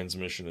 the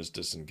transmission is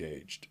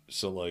disengaged.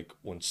 So like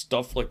when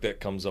stuff like that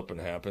comes up and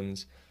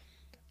happens,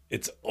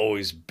 it's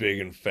always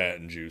big and fat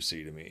and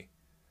juicy to me.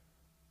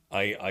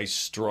 I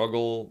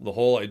struggle the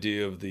whole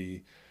idea of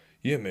the,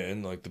 yeah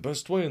man, like the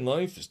best way in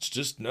life is to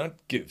just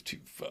not give two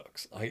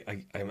fucks.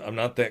 I'm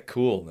not that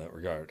cool in that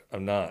regard.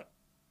 I'm not.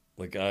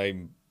 Like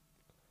I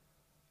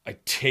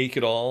take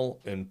it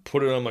all and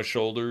put it on my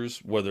shoulders,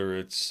 whether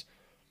it's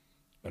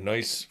a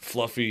nice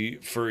fluffy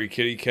furry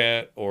kitty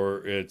cat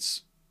or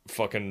it's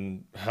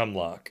fucking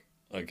hemlock.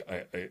 Like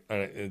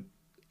I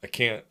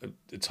can't.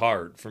 It's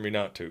hard for me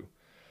not to.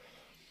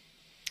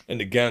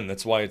 And again,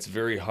 that's why it's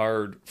very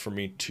hard for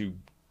me to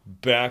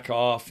back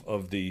off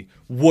of the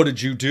what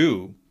did you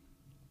do?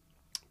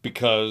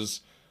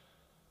 Because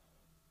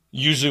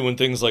usually when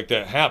things like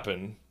that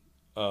happen,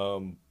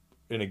 and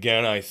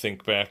again, I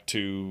think back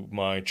to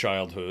my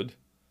childhood,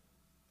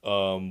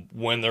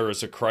 when there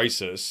is a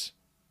crisis,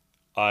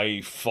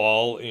 I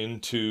fall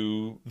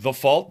into the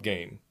fault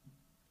game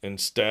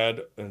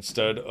instead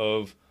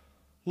of,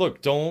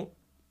 look, don't,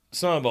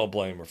 it's not about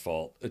blame or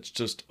fault. It's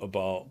just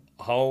about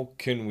how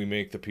can we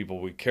make the people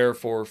we care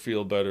for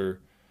feel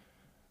better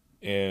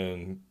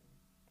and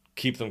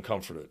keep them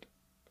comforted.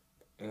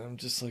 And I'm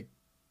just like,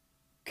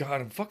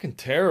 God, I'm fucking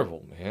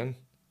terrible, man.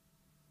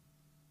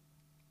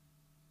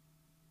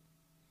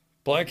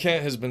 Black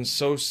Cat has been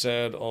so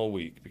sad all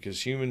week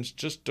because humans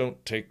just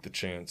don't take the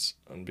chance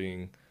on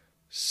being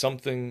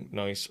something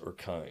nice or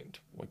kind.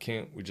 Why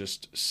can't we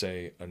just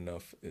say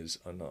enough is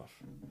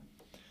enough?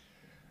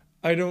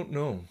 I don't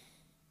know.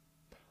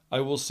 I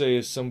will say,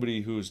 as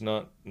somebody who is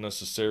not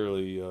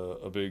necessarily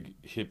a big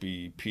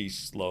hippie,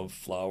 peace, love,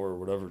 flower,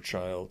 whatever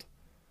child,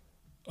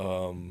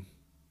 man,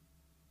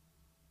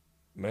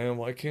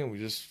 why can't we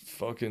just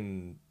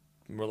fucking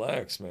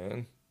relax,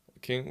 man? Why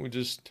can't we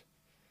just,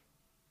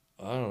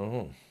 I don't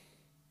know.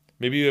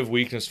 Maybe you have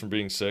weakness from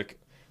being sick.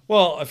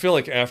 Well, I feel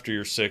like after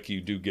you're sick,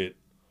 you do get,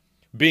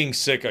 being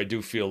sick, I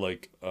do feel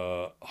like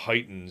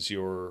heightens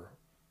your,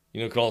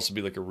 it can also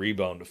be like a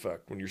rebound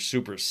effect. When you're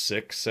super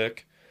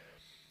sick,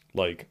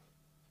 like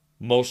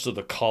most of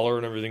the color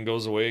and everything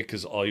goes away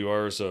because all you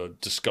are is a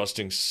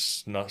disgusting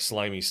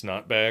slimy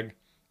snot bag.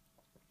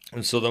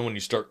 And so then when you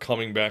start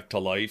coming back to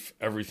life,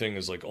 everything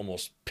is like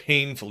almost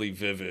painfully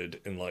vivid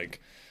and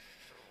like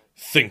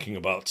thinking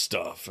about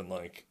stuff and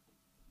like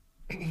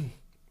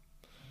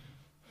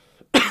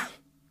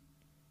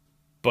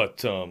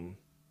but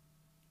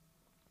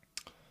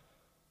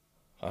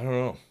I don't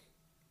know.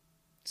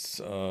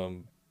 It's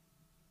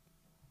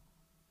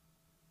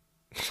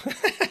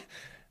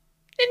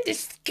and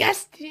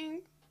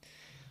disgusting.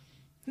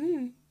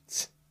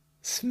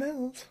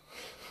 Smells.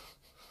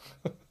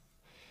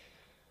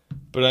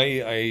 But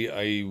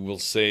I will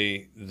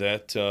say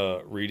that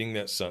reading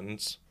that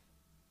sentence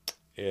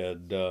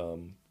and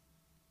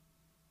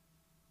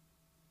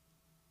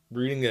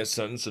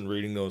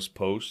reading those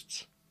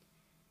posts,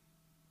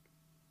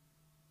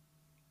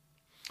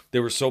 they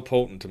were so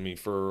potent to me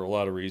for a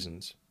lot of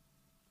reasons.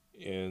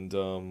 And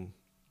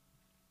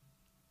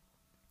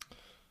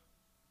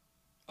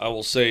I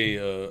will say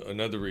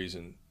another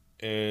reason.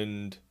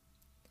 And,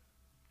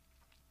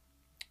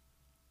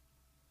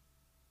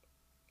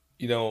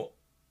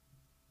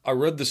 I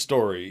read the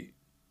story,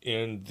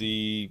 and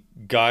the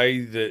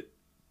guy that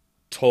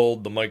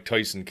told the Mike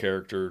Tyson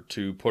character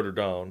to put her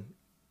down,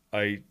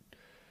 I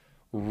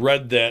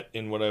read that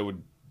in what I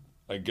would,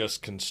 I guess,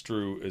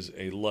 construe as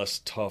a less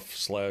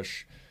tough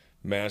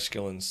 /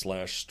 masculine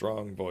 /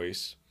 strong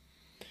voice,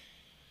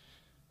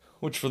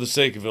 which for the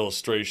sake of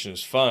illustration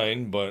is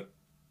fine, but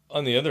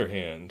on the other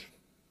hand,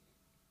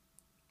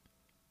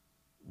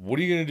 what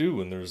are you going to do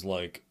when there's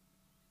like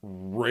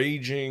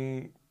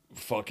raging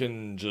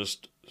fucking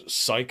just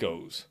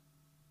psychos?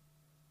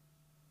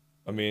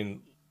 I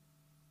mean,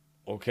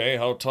 okay,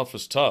 how tough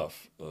is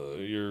tough?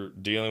 You're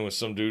dealing with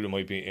some dude who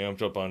might be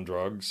amped up on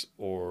drugs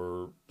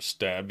or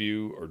stab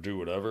you or do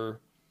whatever.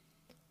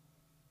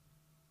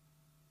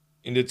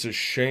 And it's a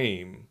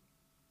shame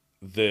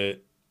that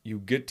you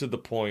get to the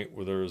point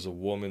where there is a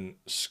woman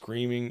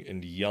screaming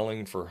and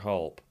yelling for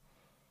help,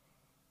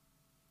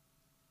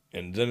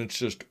 and then it's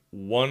just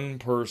one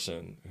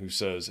person who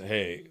says,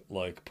 hey,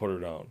 like, put her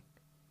down.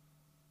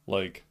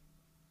 Like,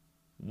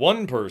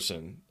 one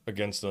person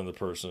against another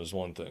person is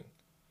one thing.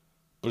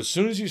 But as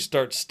soon as you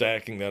start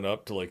stacking that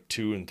up to like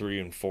 2 and 3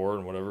 and 4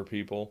 and whatever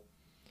people,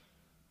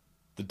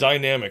 the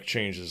dynamic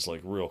changes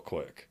like real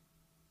quick.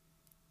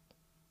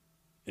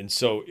 And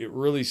so it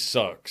really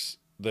sucks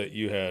that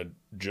you had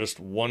just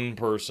one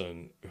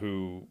person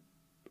who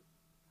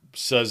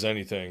says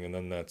anything and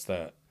then that's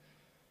that.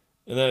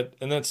 And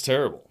that's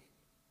terrible.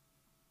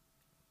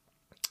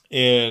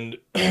 And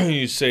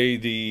you say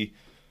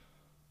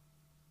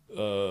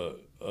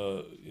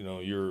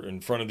you're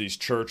in front of these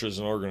churches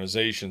and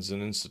organizations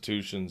and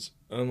institutions,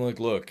 and I'm like,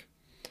 look,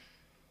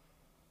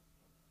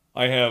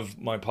 I have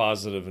my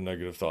positive and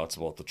negative thoughts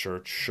about the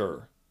church,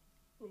 sure.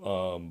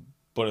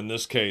 But in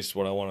this case,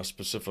 what I want to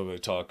specifically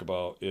talk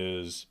about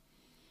is,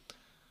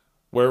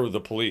 where were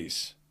the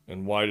police,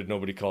 and why did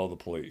nobody call the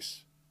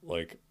police?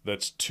 Like,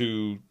 that's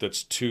two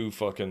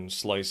fucking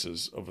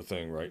slices of a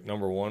thing, right?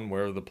 Number one,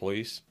 where are the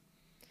police?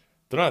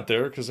 They're not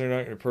there because they're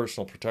not your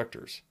personal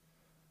protectors.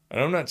 And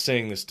I'm not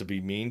saying this to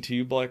be mean to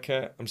you, Black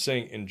Cat. I'm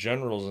saying in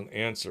general as an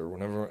answer,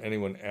 whenever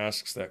anyone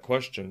asks that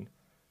question,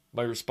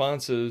 my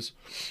response is,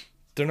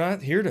 they're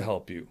not here to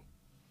help you.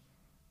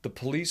 The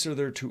police are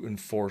there to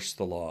enforce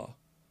the law.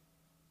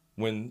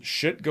 When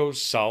shit goes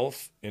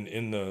south and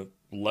in the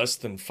less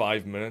than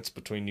 5 minutes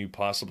between you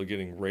possibly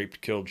getting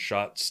raped, killed,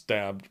 shot,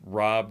 stabbed,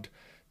 robbed,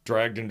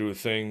 dragged into a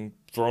thing,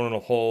 thrown in a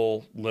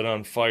hole, lit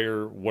on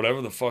fire,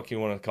 whatever the fuck you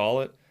want to call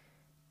it,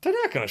 they're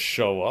not going to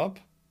show up.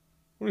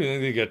 What do you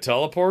think, they get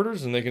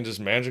teleporters and they can just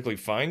magically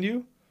find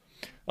you?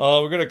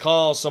 We're going to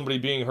call somebody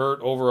being hurt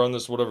over on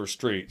this whatever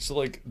street. So,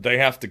 like, they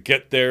have to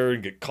get there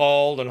and get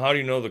called, and how do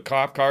you know the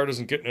cop car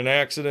doesn't get in an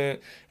accident?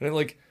 And,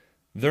 like,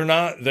 they're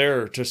not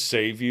there to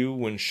save you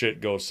when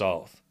shit goes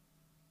south.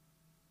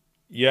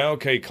 Yeah,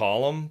 okay,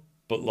 call them,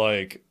 but,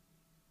 like,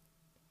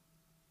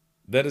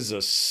 that is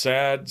a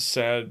sad,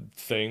 sad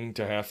thing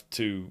to have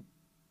to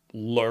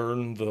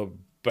learn the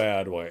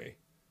bad way.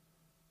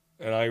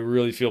 And I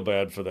really feel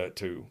bad for that,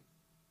 too.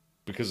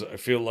 Because I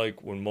feel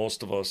like when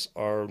most of us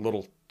are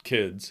little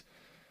kids,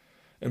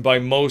 and by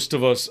most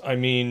of us, I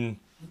mean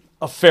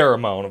a fair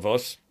amount of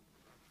us,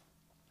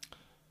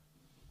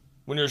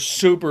 when you're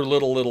super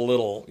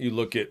little, you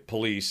look at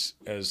police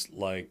as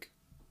like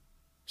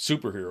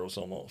superheroes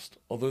almost.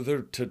 Although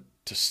they're to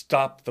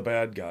stop the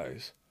bad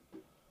guys.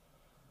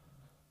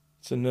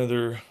 It's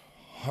another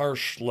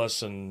harsh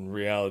lesson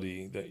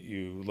reality that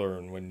you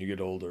learn when you get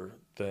older,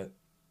 that,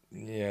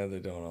 yeah, they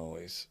don't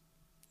always.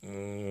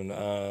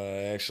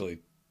 Actually,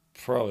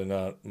 probably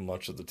not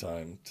much of the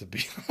time, to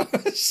be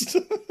honest.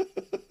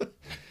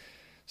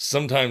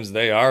 Sometimes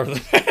they are the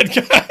bad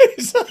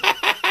guys.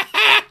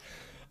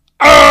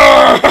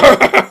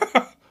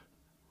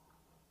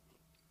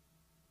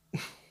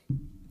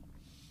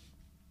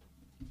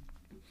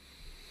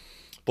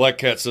 Black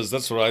Cat says,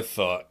 that's what I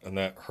thought, and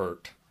that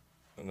hurt.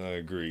 And I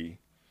agree.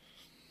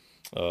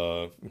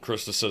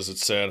 Krista says,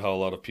 it's sad how a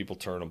lot of people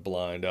turn a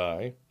blind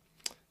eye.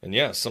 And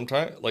yeah,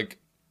 sometimes, like,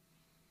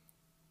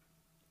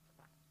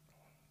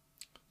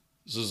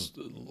 this is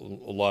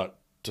a lot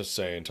to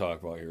say and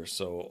talk about here,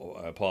 so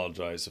I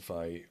apologize if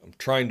I'm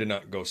trying to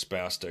not go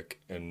spastic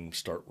and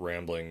start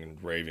rambling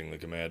and raving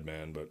like a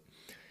madman, but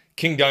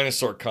King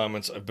Dinosaur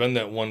comments, I've been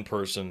that one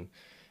person,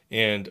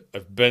 and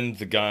I've been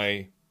the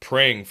guy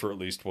praying for at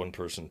least one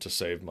person to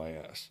save my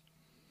ass.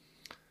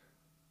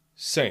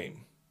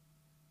 Same.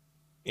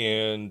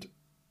 And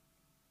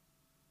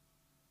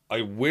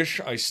I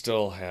wish I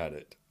still had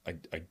it.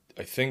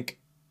 I think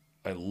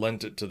I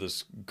lent it to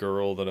this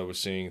girl that I was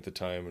seeing at the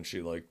time, and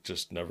she, like,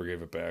 just never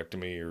gave it back to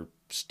me or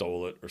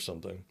stole it or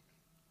something.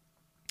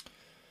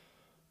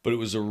 But it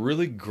was a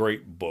really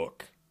great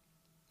book.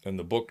 And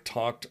the book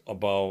talked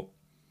about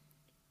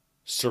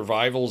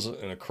survivals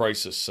in a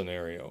crisis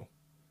scenario.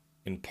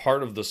 And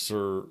part of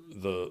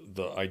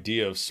the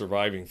idea of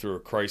surviving through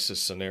a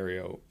crisis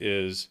scenario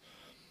is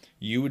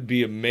you would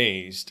be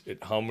amazed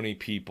at how many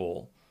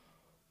people,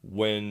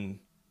 when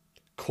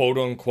quote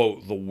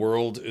unquote the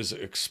world is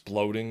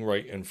exploding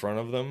right in front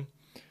of them,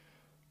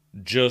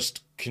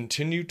 just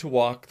continue to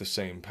walk the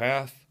same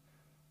path,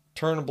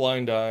 turn a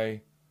blind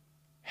eye,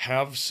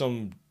 have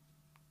some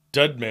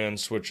dead man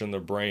switch in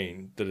their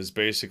brain that is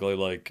basically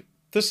like,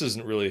 this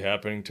isn't really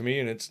happening to me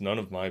and it's none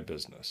of my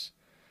business.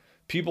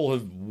 People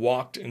have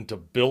walked into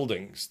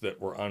buildings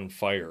that were on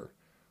fire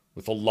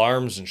with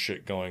alarms and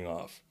shit going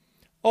off.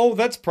 Oh,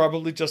 that's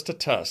probably just a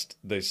test,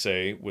 they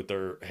say with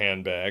their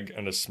handbag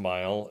and a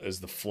smile as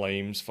the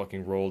flames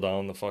fucking roll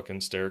down the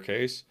fucking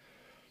staircase.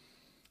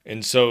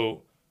 And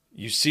so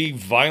you see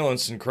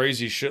violence and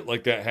crazy shit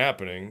like that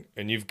happening,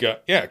 and you've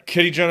got, yeah,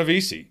 Kitty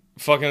Genovese,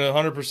 fucking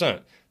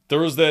 100%. There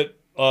was that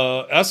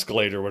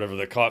Escalade or whatever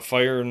that caught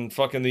fire in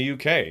fucking the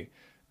UK.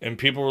 And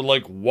people were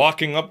like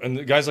walking up, and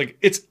the guy's like,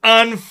 it's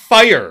on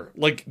fire.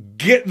 Like,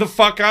 get the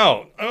fuck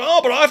out.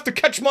 Oh, but I have to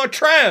catch my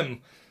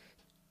tram.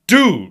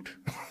 Dude.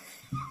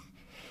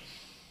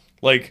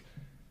 Like,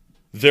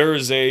 there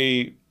is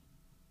for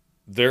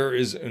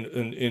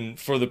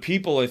the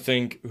people, I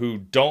think, who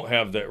don't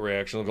have that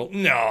reaction, they'll go,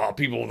 no,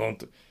 people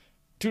don't.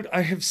 Dude,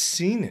 I have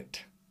seen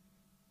it.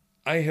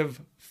 I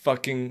have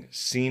fucking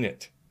seen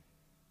it.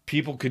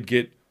 People could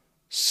get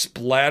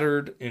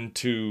splattered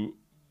into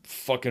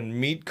fucking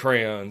meat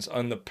crayons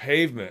on the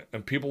pavement,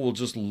 and people will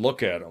just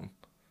look at them.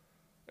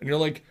 And you're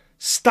like,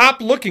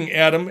 stop looking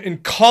at them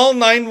and call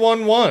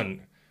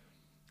 911.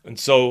 And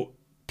so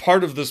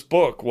part of this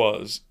book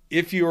was,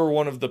 if you are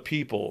one of the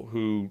people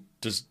who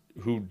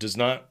who does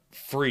not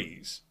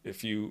freeze,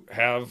 if you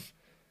have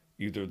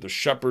either the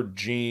shepherd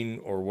gene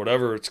or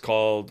whatever it's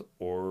called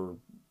or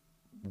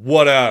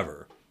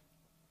whatever,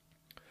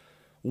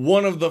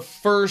 one of the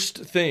first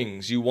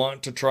things you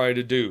want to try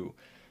to do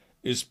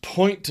is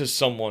point to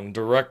someone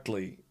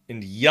directly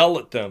and yell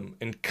at them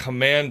and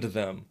command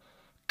them,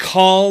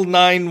 call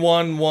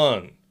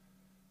 911.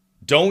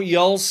 Don't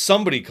yell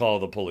somebody call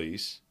the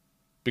police,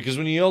 because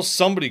when you yell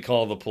somebody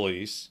call the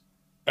police,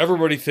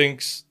 everybody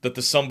thinks that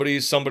the somebody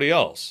is somebody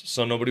else,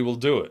 so nobody will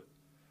do it.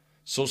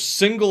 So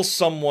single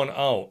someone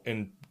out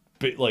and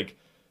be like,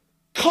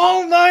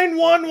 call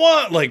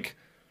 911. Like,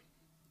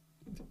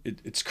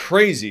 it's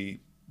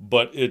crazy,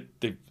 but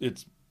they've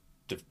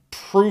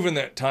proven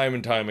that time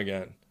and time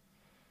again.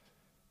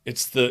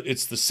 It's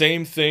the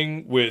same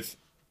thing with,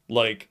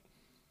 like,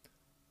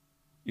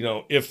 you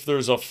know, if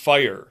there's a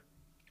fire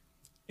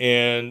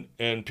and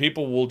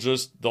people will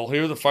they'll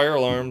hear the fire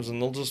alarms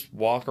and they'll just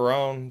walk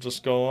around,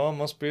 just go, oh,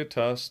 must be a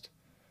test.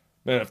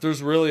 Man, if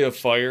there's really a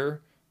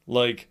fire,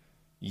 like,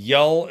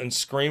 yell and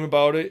scream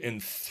about it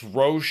and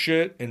throw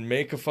shit and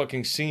make a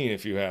fucking scene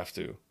if you have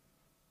to.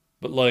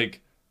 But,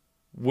 like,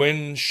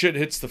 when shit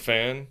hits the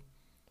fan,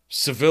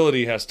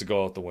 civility has to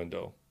go out the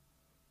window.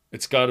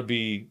 It's got to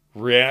be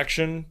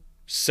reaction,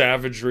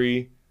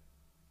 savagery,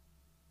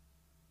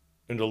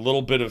 and a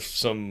little bit of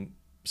some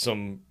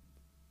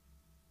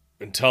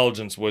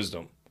intelligence,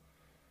 wisdom.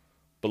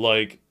 But,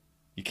 like,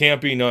 you can't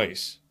be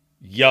nice.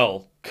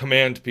 Yell,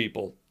 command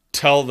people,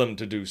 tell them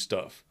to do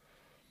stuff.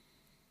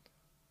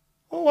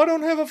 Oh, I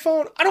don't have a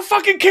phone. I don't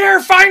fucking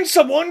care. Find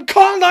someone.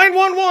 Call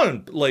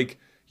 911. Like,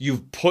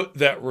 you've put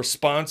that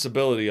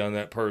responsibility on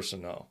that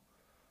person now.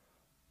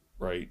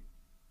 Right?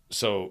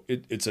 So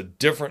it's a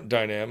different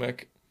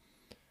dynamic.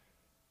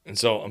 And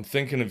so I'm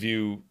thinking of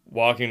you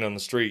walking on the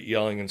street,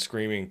 yelling and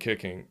screaming,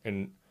 kicking.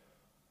 And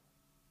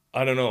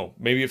I don't know,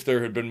 maybe if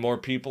there had been more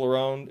people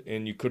around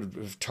and you could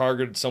have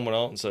targeted someone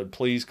out and said,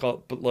 please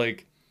call. But,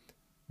 like,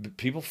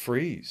 people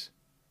freeze.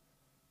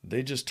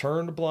 They just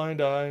turn a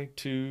blind eye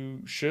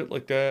to shit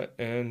like that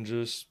and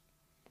just...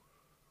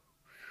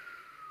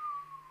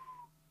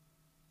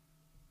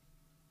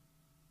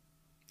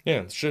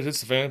 Yeah, shit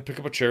hits the fan, pick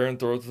up a chair and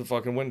throw it through the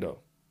fucking window.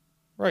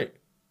 Right.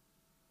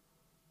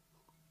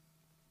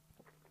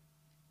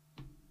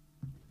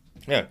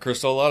 Yeah,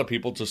 Crystal, a lot of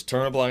people just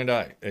turn a blind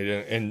eye.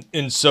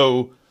 And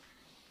so...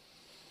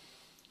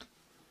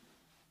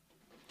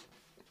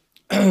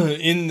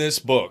 in this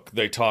book,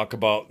 they talk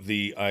about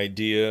the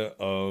idea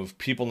of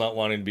people not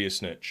wanting to be a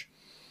snitch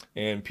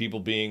and people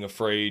being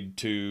afraid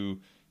to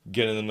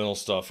get in the middle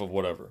stuff of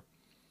whatever.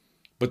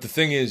 But the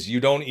thing is, you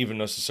don't even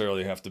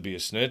necessarily have to be a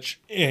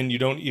snitch, and you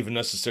don't even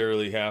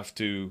necessarily have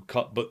to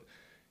cut, but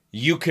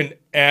you can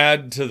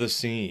add to the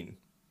scene.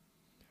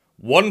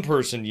 One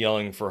person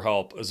yelling for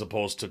help as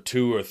opposed to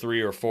 2 or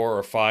 3 or 4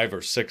 or 5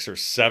 or 6 or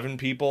 7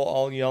 people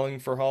all yelling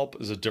for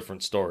help is a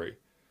different story.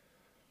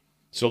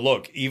 So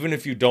look, even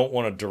if you don't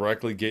want to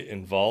directly get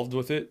involved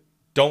with it,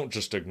 don't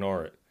just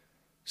ignore it.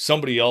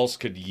 Somebody else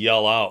could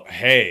yell out,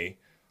 hey,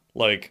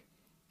 like,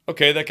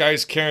 okay, that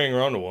guy's carrying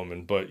around a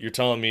woman, but you're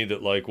telling me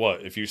that, like,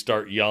 what, if you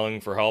start yelling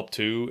for help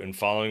too and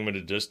following him at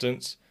a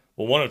distance,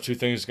 well, one of two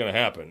things is going to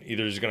happen.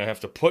 Either he's going to have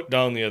to put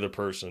down the other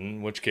person,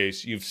 in which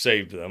case you've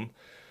saved them,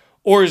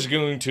 or he's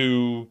going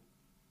to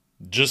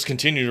just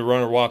continue to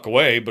run or walk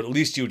away, but at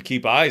least you would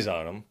keep eyes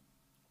on him.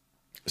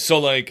 So,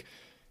 like,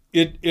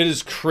 it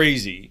is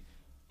crazy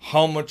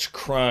how much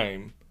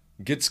crime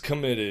gets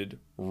committed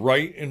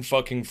right in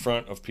fucking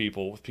front of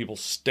people, with people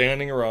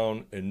standing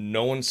around and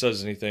no one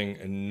says anything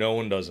and no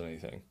one does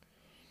anything.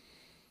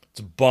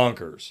 It's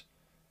bonkers.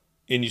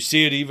 And you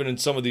see it even in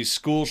some of these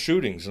school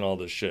shootings and all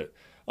this shit.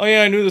 Oh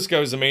yeah, I knew this guy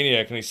was a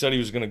maniac and he said he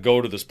was going to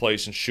go to this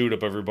place and shoot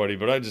up everybody,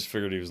 but I just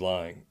figured he was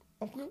lying.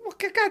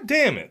 God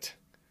damn it.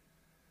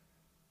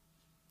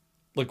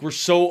 Like, we're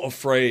so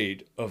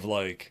afraid of,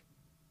 like,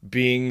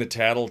 being the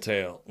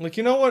tattletale. Like,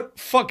 you know what?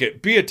 Fuck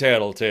it. Be a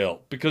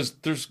tattletale. Because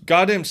there's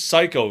goddamn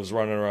psychos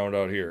running around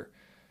out here.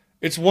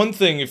 It's one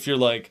thing if you're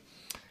like,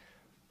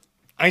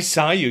 I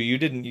saw you. You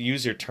didn't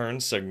use your turn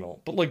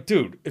signal. But, like,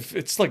 dude, if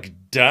it's,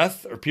 like,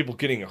 death or people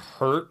getting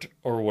hurt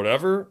or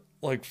whatever,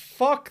 like,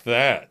 fuck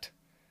that.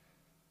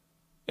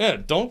 Yeah,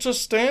 don't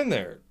just stand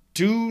there.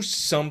 Do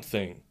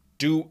something.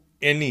 Do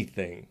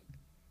anything.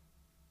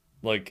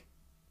 Like...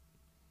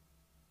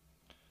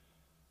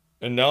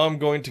 And now I'm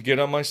going to get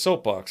on my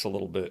soapbox a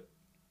little bit.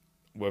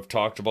 We've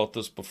talked about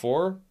this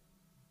before,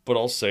 but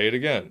I'll say it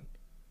again.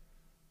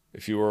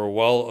 If you are a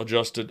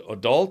well-adjusted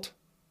adult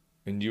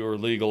and you are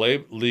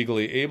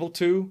legally able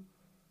to,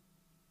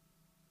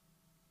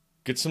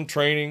 get some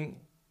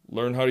training,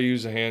 learn how to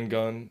use a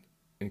handgun,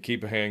 and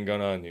keep a handgun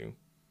on you.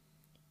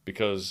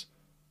 Because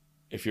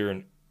if you're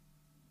an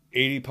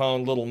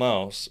 80-pound little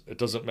mouse, it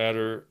doesn't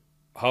matter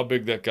how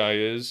big that guy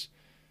is.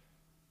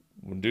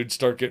 When dudes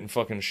start getting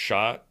fucking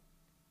shot,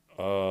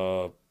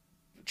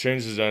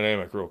 changes the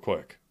dynamic real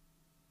quick.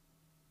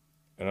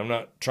 And I'm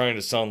not trying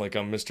to sound like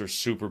I'm Mr.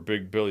 Super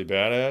Big Billy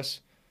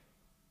Badass,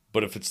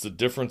 But if it's the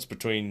difference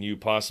between you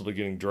possibly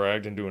getting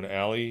dragged into an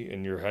alley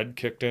and your head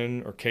kicked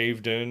in or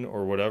caved in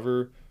or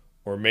whatever,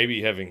 or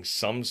maybe having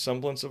some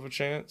semblance of a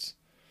chance,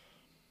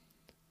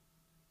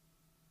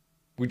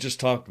 we just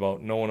talked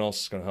about no one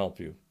else is going to help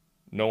you.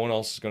 No one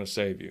else is going to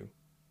save you.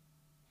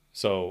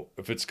 So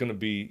if it's going to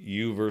be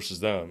you versus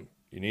them,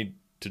 you need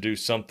to do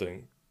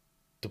something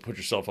to put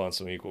yourself on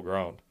some equal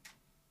ground.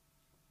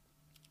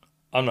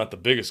 I'm not the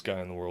biggest guy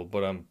in the world,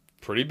 but I'm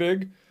pretty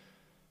big.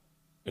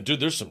 And dude,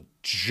 there's some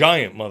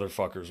giant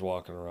motherfuckers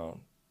walking around.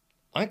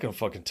 I ain't gonna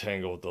fucking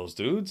tangle with those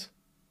dudes.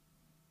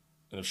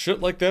 And if shit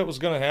like that was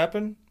gonna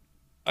happen,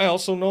 I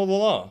also know the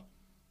law.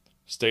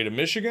 State of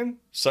Michigan,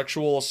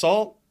 sexual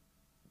assault,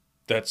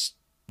 that's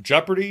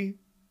jeopardy.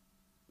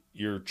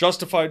 You're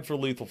justified for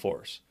lethal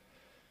force.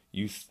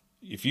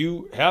 If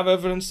you have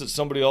evidence that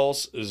somebody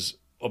else is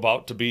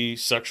about to be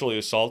sexually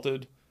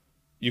assaulted,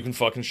 you can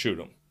fucking shoot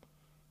them.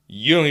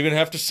 You don't even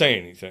have to say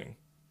anything.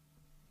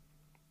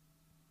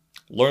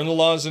 Learn the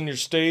laws in your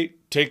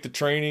state. Take the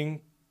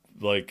training.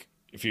 Like,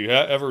 if you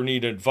ever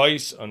need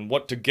advice on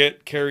what to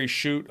get, carry,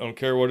 shoot, I don't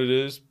care what it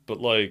is.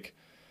 But, like,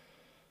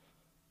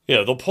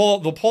 yeah, they'll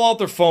pull out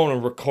their phone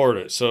and record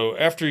it. So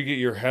after you get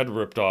your head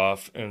ripped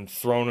off and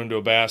thrown into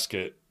a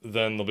basket,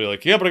 then they'll be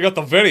like, yeah, but I got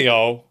the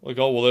video. Like,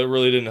 oh, well, that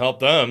really didn't help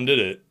them, did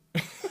it?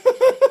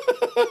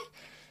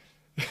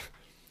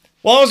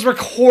 Well, I was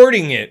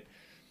recording it.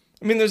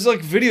 I mean, there's, like,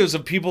 videos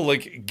of people,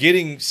 like,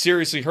 getting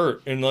seriously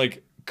hurt. And,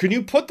 like, can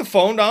you put the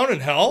phone down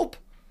and help?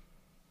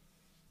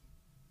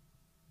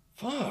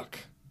 Fuck.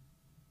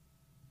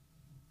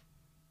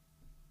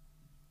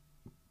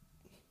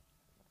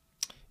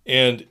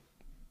 And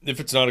if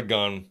it's not a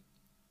gun,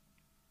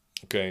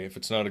 okay, if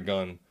it's not a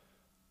gun,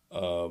 I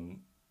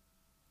don't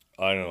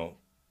know.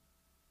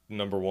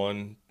 Number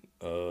one,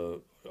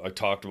 I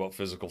talked about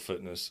physical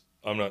fitness.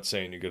 I'm not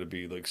saying you got to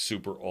be like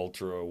super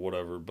ultra or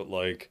whatever, but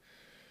like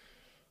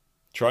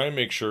try and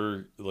make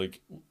sure,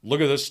 like, look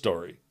at this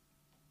story.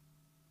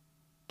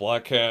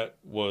 Black Cat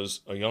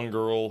was a young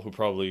girl who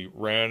probably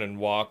ran and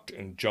walked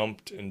and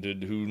jumped and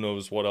did who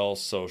knows what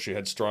else, so she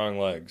had strong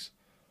legs.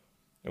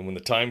 And when the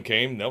time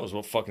came, that was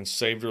what fucking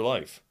saved her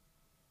life.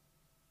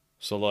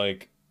 So,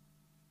 like,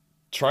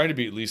 try to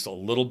be at least a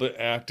little bit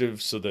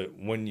active so that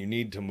when you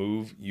need to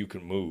move, you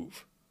can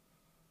move.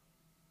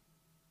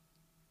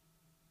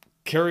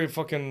 Carry a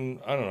fucking,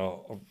 I don't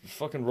know, a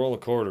fucking roll of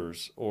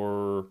quarters.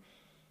 Or,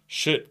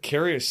 shit,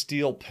 carry a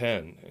steel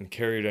pen and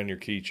carry it on your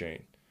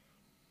keychain.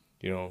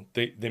 You know,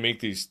 they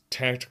make these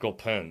tactical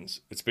pens.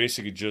 It's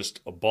basically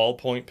just a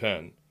ballpoint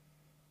pen.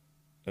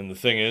 And the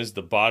thing is,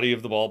 the body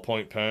of the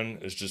ballpoint pen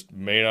is just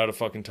made out of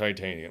fucking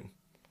titanium.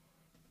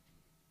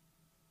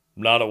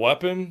 Not a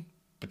weapon,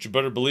 but you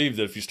better believe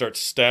that if you start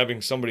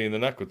stabbing somebody in the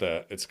neck with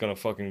that, it's going to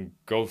fucking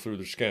go through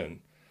their skin.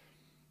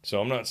 So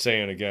I'm not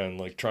saying, again,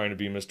 like trying to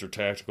be Mr.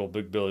 Tactical,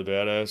 Big Billy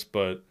Badass,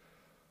 but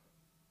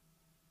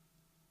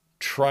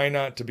try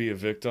not to be a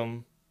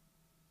victim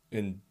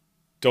and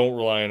don't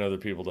rely on other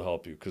people to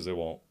help you, because they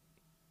won't.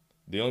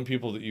 The only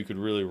people that you could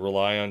really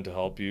rely on to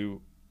help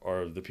you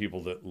are the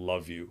people that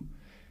love you.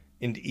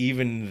 And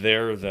even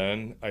there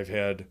then, I've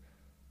had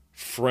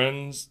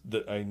friends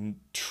that I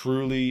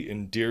truly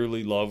and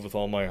dearly love with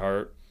all my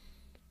heart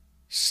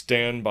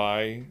stand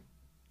by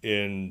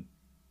in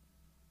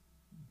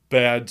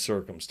bad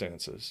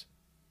circumstances.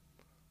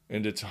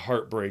 And it's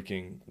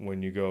heartbreaking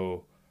when you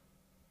go,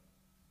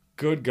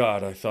 good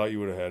God, I thought you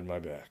would have had my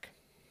back.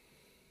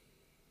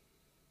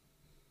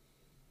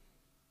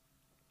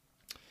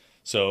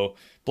 So,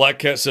 Black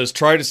Cat says,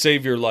 try to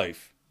save your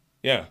life.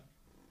 Yeah.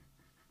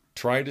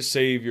 Try to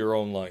save your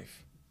own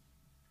life.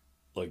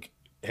 Like,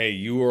 hey,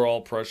 you are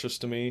all precious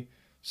to me,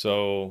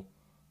 so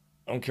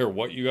I don't care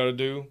what you got to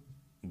do,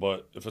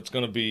 but if it's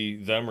going to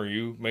be them or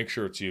you, make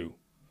sure it's you.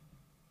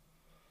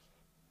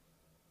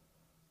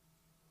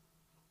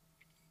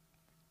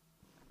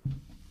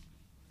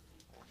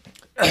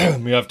 I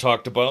mean, I've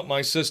talked about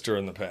my sister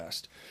in the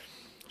past.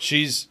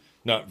 She's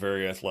not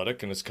very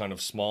athletic and is kind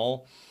of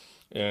small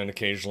and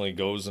occasionally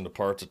goes into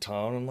parts of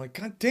town. I'm like,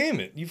 God damn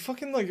it, you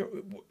fucking, like,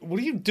 what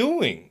are you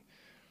doing?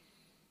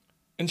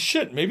 And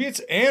shit, maybe it's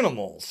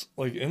animals.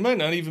 Like, it might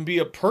not even be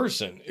a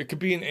person. It could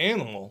be an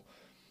animal.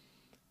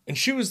 And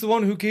she was the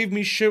one who gave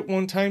me shit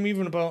one time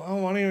even about, oh,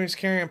 why don't you always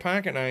carry a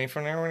pocket knife?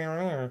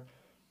 I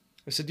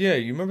said, yeah,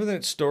 you remember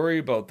that story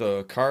about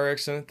the car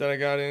accident that I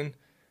got in?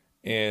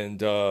 And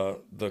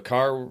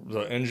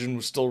the engine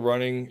was still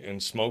running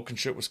and smoke and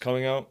shit was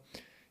coming out?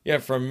 Yeah,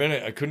 for a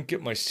minute, I couldn't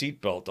get my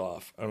seatbelt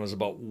off. I was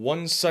about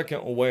 1 second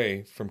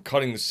away from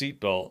cutting the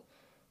seatbelt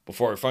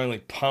before I finally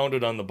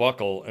pounded on the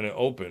buckle and it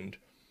opened.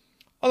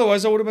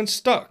 Otherwise, I would have been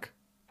stuck.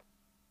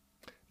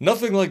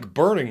 Nothing like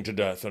burning to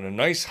death in a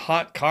nice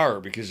hot car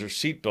because your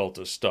seatbelt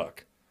is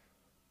stuck.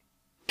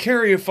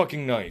 Carry a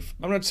fucking knife.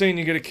 I'm not saying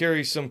you gotta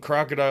carry some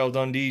Crocodile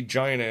Dundee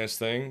giant-ass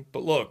thing,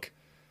 but look,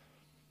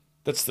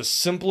 that's the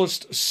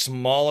simplest,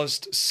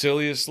 smallest,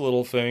 silliest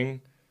little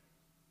thing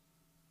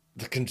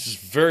that can just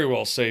very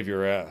well save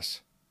your ass.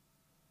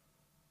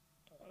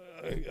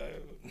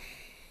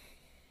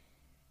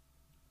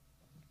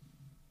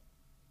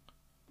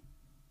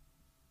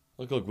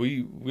 look,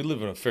 we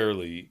live in a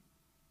fairly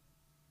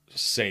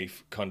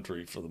safe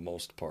country for the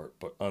most part,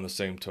 but on the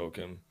same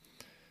token,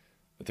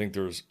 I think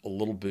there's a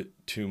little bit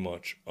too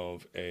much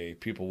of a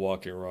people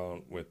walking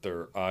around with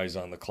their eyes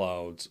on the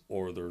clouds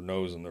or their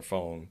nose in their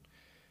phone.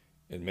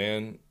 And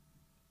man,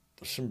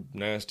 there's some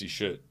nasty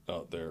shit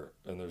out there,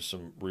 and there's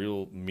some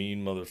real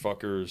mean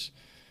motherfuckers,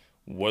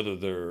 whether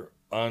they're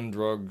on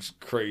drugs,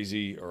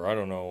 crazy, or I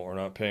don't know, or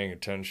not paying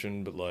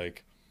attention, but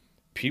like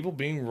people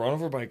being run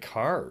over by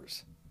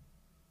cars.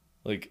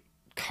 Like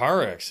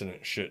car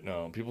accident shit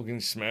now. People getting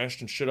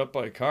smashed and shit up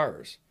by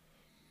cars.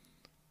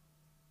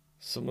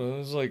 Someone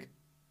was like,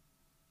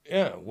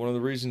 yeah, one of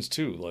the reasons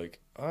too. Like,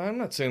 I'm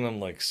not saying I'm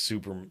like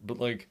super, but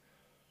like,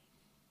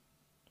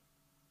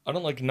 I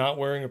don't like not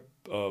wearing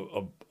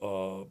a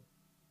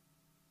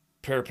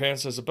pair of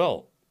pants as a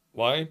belt.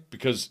 Why?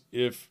 Because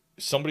if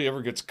somebody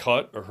ever gets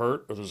cut or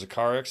hurt, or there's a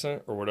car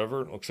accident or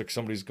whatever, it looks like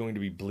somebody's going to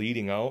be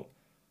bleeding out,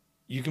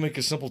 you can make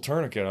a simple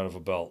tourniquet out of a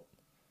belt.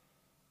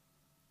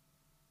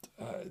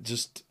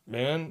 Just,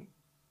 man,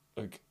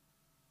 like,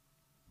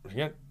 you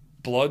got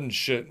blood and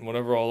shit and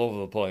whatever all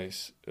over the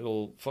place.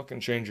 It'll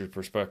fucking change your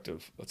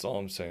perspective. That's all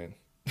I'm saying.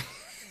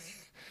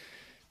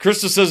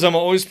 Krista says, I'm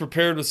always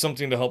prepared with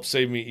something to help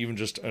save me, even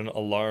just an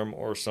alarm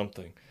or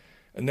something.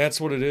 And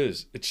that's what it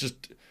is. It's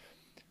just,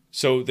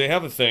 so they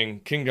have a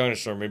thing, King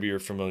Dinosaur, maybe you're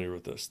familiar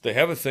with this. They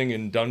have a thing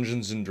in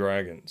Dungeons and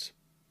Dragons.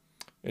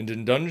 And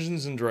in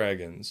Dungeons and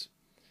Dragons,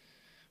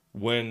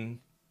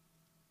 when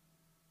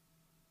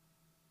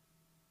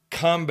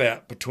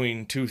combat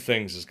between two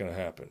things is going to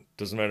happen.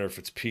 Doesn't matter if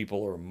it's people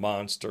or a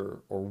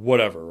monster or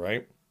whatever,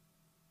 right?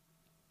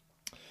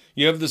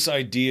 You have this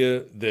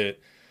idea that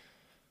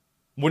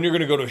when you're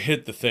going to go to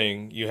hit the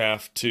thing, you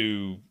have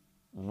to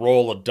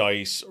roll a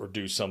dice or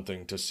do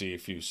something to see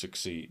if you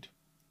succeed,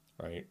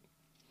 right?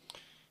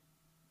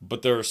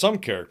 But there are some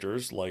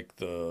characters, like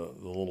the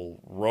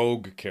little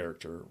rogue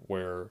character,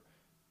 where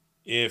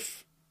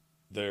if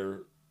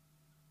they're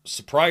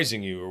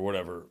surprising you or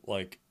whatever,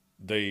 like,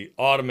 they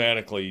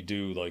automatically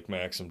do like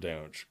maximum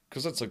damage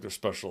because that's like their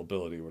special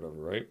ability or whatever,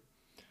 right?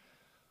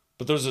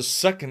 But there's a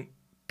second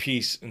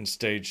piece and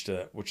stage to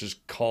that, which is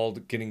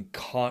called getting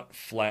caught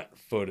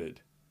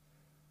flat-footed,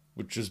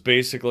 which is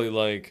basically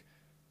like,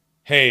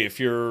 hey, if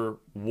your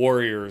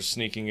warrior is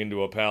sneaking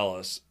into a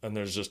palace and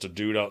there's just a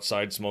dude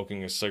outside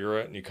smoking a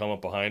cigarette and you come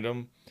up behind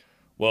him,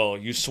 well,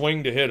 you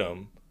swing to hit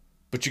him,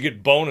 but you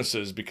get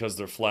bonuses because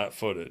they're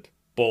flat-footed,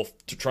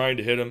 both to trying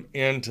to hit him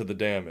and to the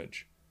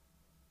damage.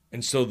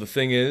 And so the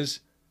thing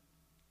is,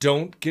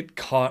 don't get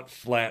caught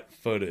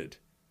flat-footed.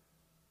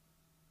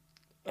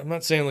 I'm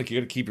not saying like you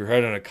got to keep your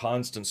head on a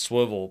constant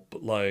swivel,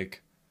 but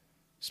like,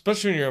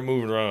 especially when you're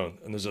moving around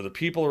and there's other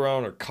people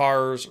around or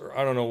cars or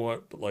I don't know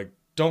what, but like,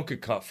 don't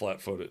get caught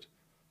flat-footed.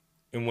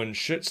 And when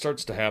shit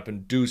starts to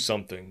happen, do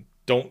something.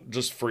 Don't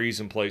just freeze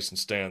in place and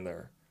stand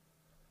there.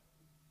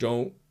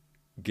 Don't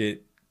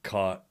get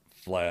caught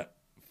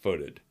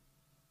flat-footed.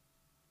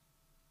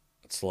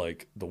 It's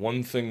like the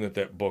one thing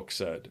that book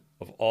said.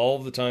 Of all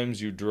the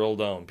times you drill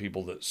down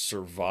people that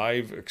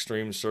survive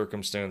extreme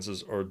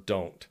circumstances or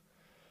don't,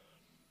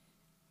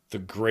 the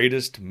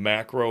greatest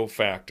macro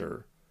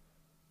factor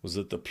was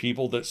that the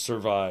people that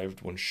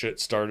survived when shit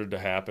started to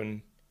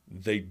happen,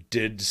 they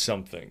did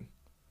something.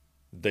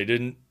 They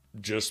didn't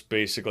just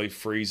basically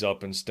freeze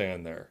up and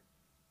stand there.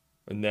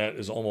 And that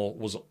is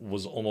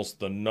was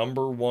almost the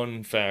number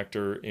one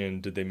factor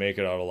in did they make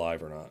it out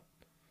alive or not.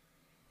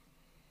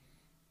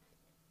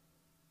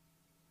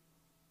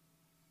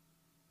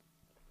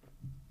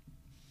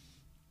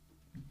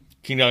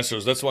 King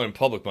Dinosaurs, that's why in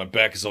public my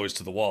back is always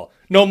to the wall.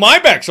 No, my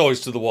back's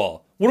always to the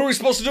wall. What are we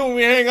supposed to do when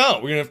we hang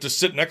out? We're going to have to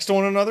sit next to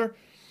one another?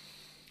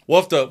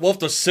 We'll have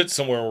to sit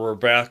somewhere where our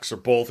backs are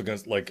both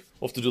against, like,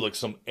 we'll have to do like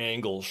some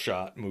angle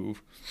shot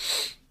move.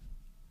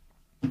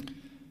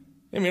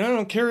 I mean, I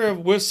don't carry a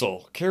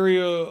whistle, carry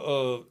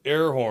a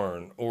air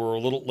horn, or a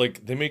little,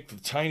 like, they make the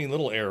tiny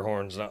little air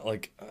horns, not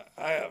like,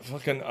 I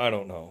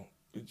don't know.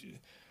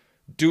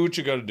 Do what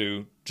you gotta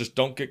do, just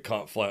don't get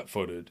caught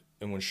flat-footed,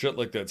 and when shit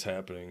like that's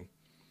happening,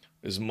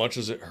 as much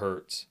as it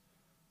hurts,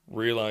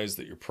 realize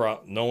that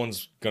no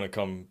one's gonna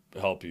come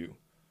help you.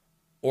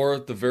 Or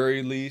at the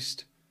very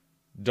least,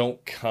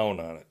 don't count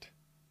on it.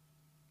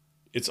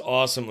 It's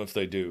awesome if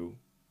they do,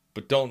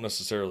 but don't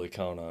necessarily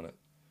count on it.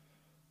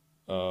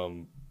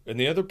 And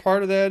the other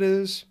part of that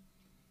is,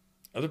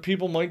 other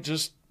people might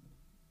just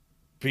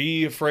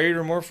be afraid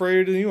or more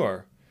afraid than you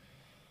are.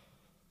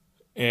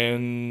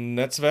 And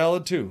that's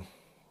valid too.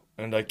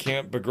 And I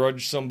can't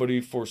begrudge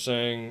somebody for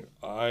saying,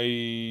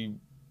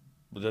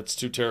 that's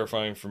too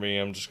terrifying for me,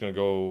 I'm just going to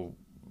go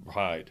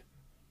hide.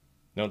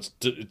 Now,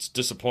 it's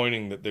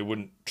disappointing that they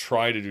wouldn't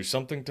try to do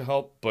something to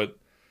help, but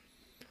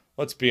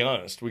let's be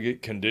honest, we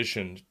get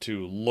conditioned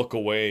to look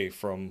away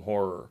from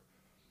horror,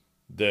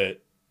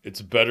 that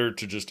it's better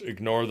to just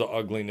ignore the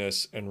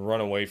ugliness and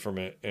run away from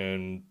it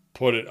and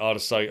put it out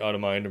of sight, out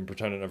of mind, and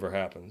pretend it never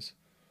happens.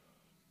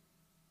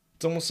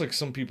 It's almost like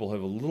some people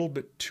have a little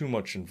bit too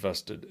much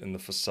invested in the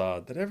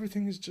facade that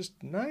everything is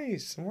just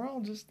nice and we're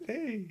all just,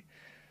 hey.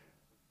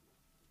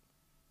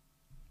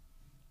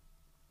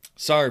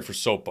 sorry for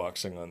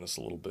soapboxing on this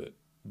a little bit,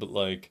 but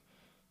like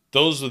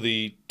those are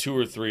the two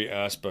or three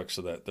aspects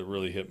of that that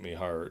really hit me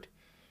hard.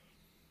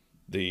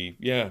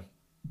 Yeah,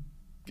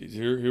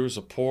 here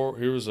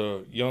was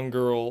a young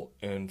girl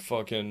and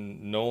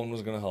fucking no one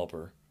was gonna help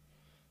her.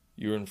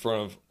 You were in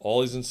front of all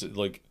these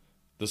like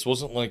this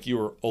wasn't like you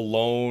were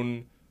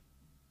alone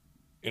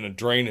in a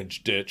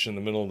drainage ditch in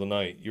the middle of the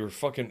night. You were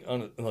fucking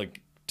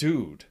like,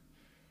 dude.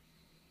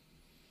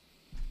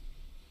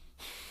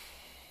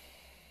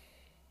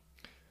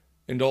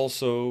 And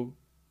also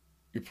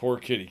your poor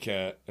kitty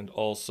cat, and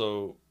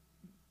also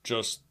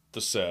just the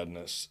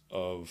sadness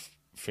of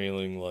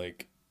feeling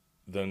like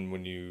then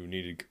when you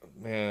needed,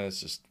 man,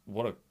 it's just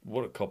what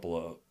a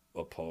couple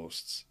of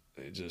posts.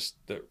 It just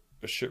that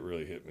shit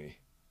really hit me.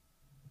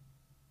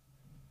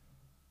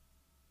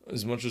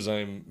 As much as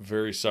I'm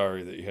very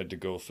sorry that you had to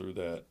go through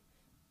that,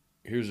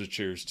 here's a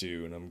cheers to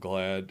you, and I'm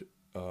glad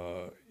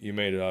you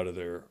made it out of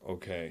there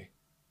okay,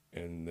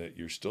 and that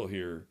you're still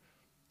here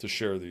to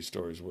share these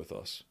stories with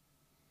us.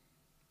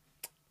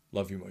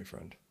 Love you, my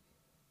friend.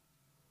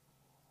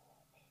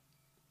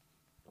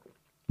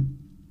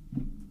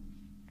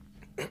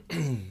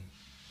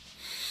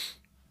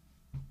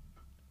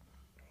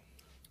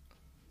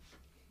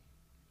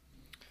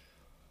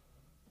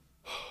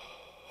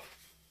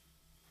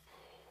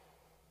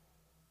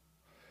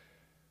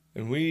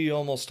 And we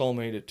almost all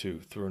made it too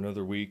through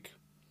another week.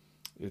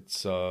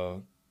 It's aw.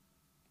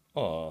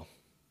 I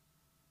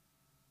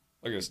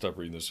gotta stop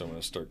reading this. I'm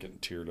gonna start getting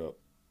teared up.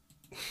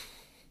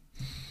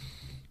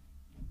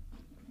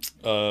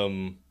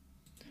 Um,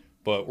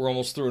 but we're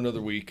almost through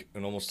another week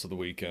and almost to the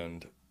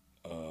weekend.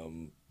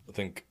 I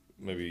think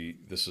maybe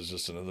this is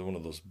just another one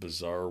of those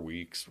bizarre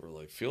weeks where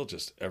like feel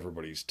just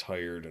everybody's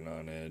tired and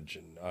on edge,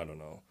 and I don't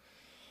know.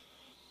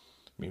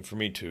 I mean, for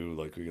me too.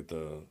 Like we get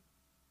the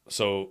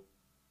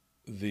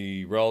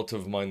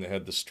relative of mine that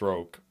had the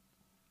stroke.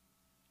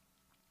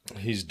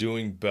 He's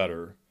doing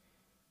better.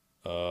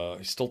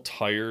 He's still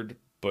tired,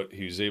 but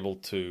he's able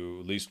to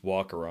at least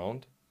walk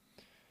around.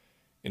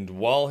 And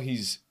while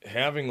he's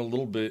having a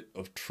little bit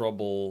of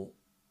trouble,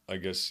 I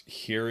guess,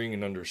 hearing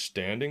and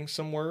understanding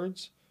some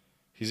words,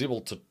 he's able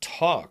to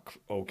talk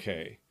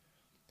okay.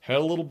 Had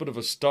a little bit of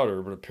a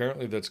stutter, but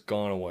apparently that's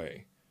gone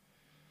away.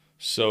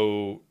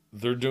 So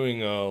they're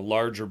doing a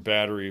larger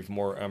battery of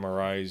more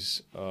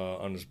MRIs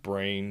on his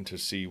brain to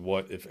see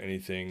what, if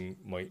anything,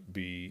 might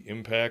be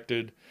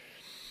impacted.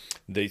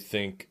 They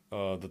think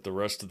that the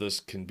rest of this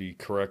can be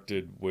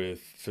corrected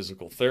with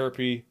physical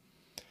therapy.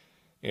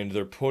 And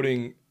they're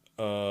putting,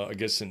 I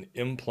guess, an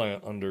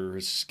implant under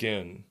his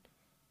skin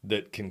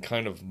that can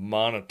kind of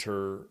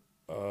monitor,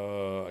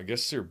 I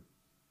guess, their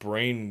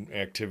brain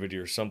activity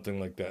or something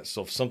like that.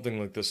 So if something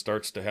like this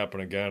starts to happen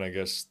again, I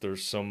guess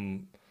there's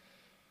some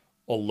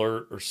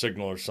alert or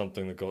signal or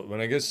something that goes.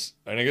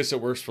 And I guess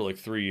it works for like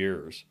 3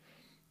 years.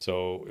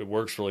 So it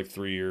works for like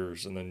 3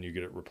 years, and then you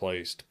get it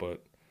replaced.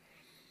 But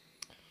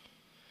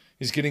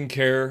he's getting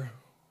care.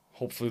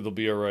 Hopefully they'll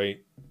be all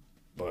right.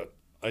 But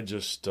I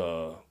just,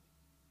 I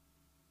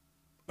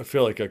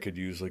feel like I could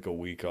use like a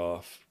week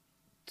off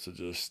to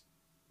just.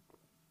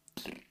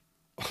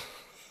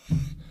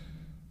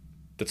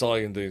 That's all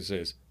I can think to say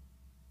is.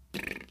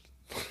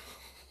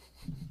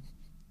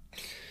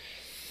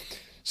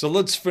 So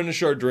let's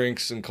finish our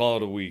drinks and call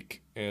it a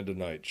week and a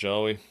night,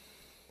 shall we?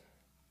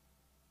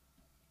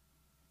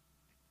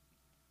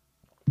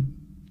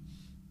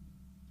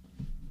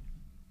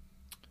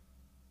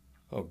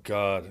 Oh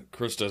God,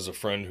 Krista has a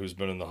friend who's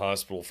been in the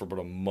hospital for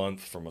about a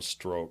month from a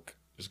stroke.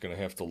 Is going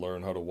to have to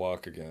learn how to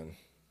walk again.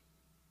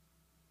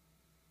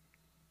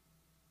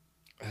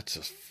 That's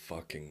just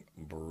fucking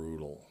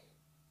brutal.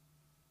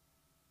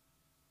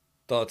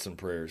 Thoughts and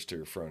prayers to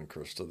your friend,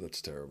 Krista.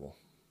 That's terrible.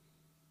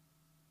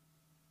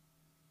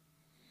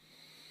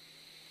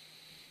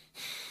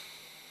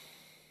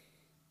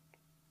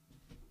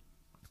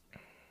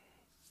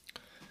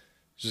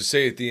 Just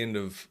say at the end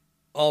of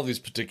all these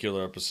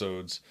particular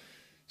episodes,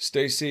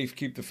 stay safe,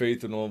 keep the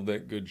faith, and all of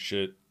that good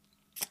shit.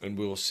 And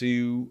we will see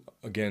you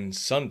again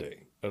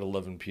Sunday at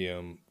 11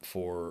 p.m.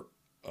 for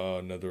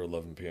another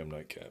 11 p.m.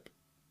 nightcap.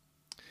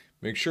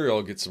 Make sure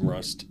y'all get some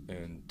rest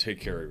and take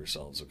care of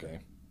yourselves, okay?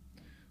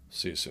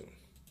 See you soon.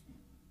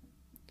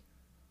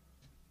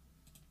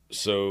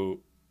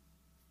 So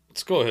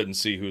let's go ahead and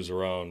see who's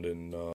around and